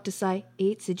I'd like to say,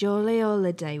 it's a jolly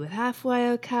holiday with halfway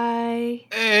okay.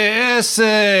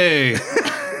 Essay.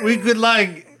 We could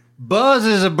like buzz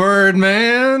as a bird,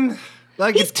 man.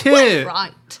 Like He's a tit. quite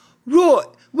right. Right.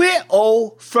 We're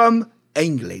all from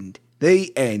England.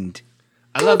 The end.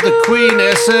 I love the Queen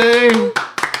essay.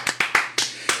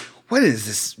 What has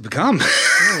this become?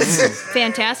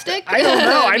 Fantastic. I don't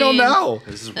know. I don't mean, know.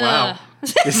 This is wow.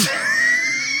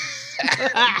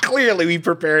 Clearly, we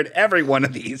prepared every one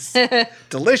of these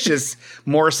delicious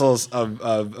morsels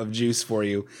of juice for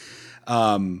you.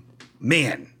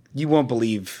 Man, you won't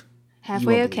believe.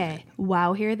 Halfway won't believe okay.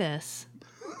 Wow, hear this.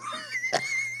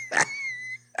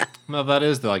 No, that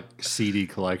is the like CD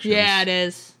collection. Yeah, it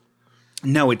is.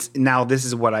 No, it's now. This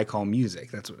is what I call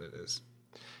music. That's what it is.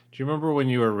 Do you remember when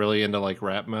you were really into like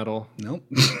rap metal? Nope.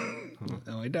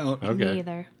 No, I don't. Okay. Me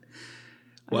either.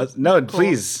 What? No,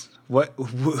 please. What?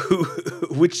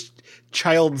 Which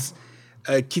child's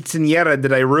quinceañera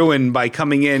that I ruined by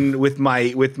coming in with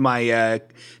my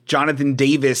Jonathan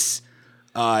Davis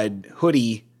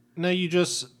hoodie. No, you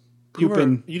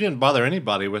Pooping. you didn't bother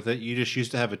anybody with it. You just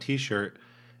used to have a T-shirt,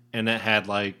 and it had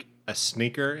like a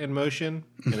sneaker in motion,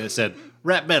 and it said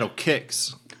 "Rap Metal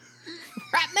Kicks."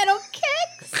 Rap metal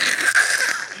kicks.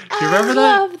 Do you remember I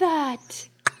that? love that.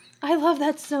 I love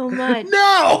that so much.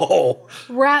 No,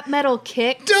 Rap metal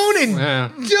kicks. don't Yeah.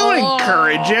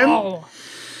 encourage him.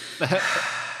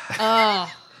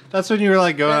 Oh. That's when you were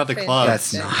like going out to That's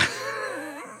clubs. That's not.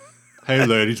 Hey,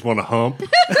 ladies, want to hump?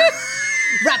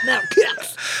 Rap metal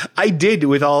kicks. I did,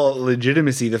 with all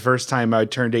legitimacy, the first time I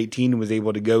turned 18 and was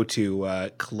able to go to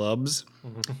clubs.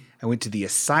 I went to the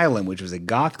Asylum, which was a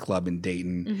goth club in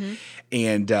Dayton.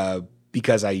 And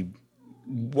because I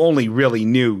only really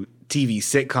knew TV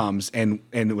sitcoms and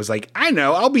it was like, I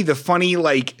know, I'll be the funny,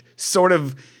 like, sort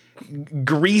of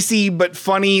greasy but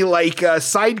funny, like,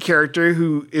 side character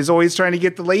who is always trying to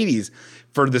get the ladies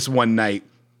for this one night.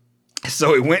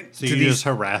 So I went So to you these... just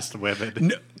harassed women.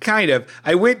 No, kind of.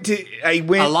 I went. A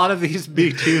lot of these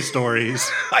Me Too stories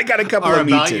I got a couple are of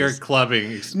Me about Toos. your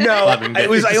clubbing. No, clubbing I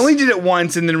days. only did it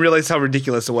once and then realized how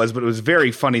ridiculous it was, but it was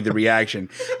very funny, the reaction.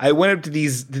 I went up to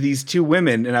these two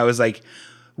women and I was like,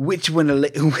 which one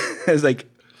I was like,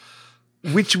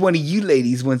 which one of you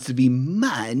ladies wants to be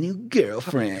my new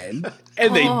girlfriend?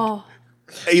 And they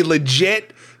a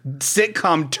legit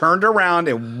sitcom turned around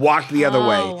and walked the other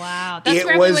way. Oh, wow. That's It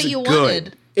probably was what you good.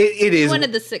 wanted. It is. You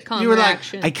wanted the sitcom You were like,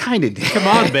 reaction. I kind of did. Come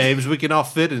on, babes, we can all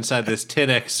fit inside this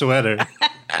 10X sweater.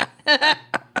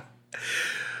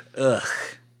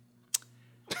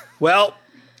 Well,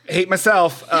 hate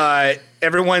myself.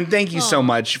 Everyone, thank you so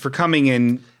much for coming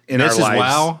in This our is lives.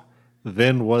 wow,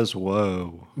 then was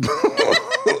whoa.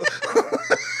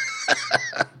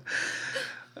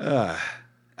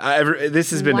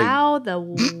 This has been wow, the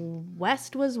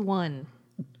West was won.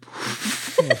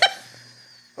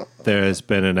 There has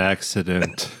been an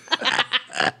accident.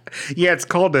 yeah, it's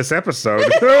called this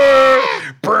episode.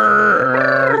 Burn.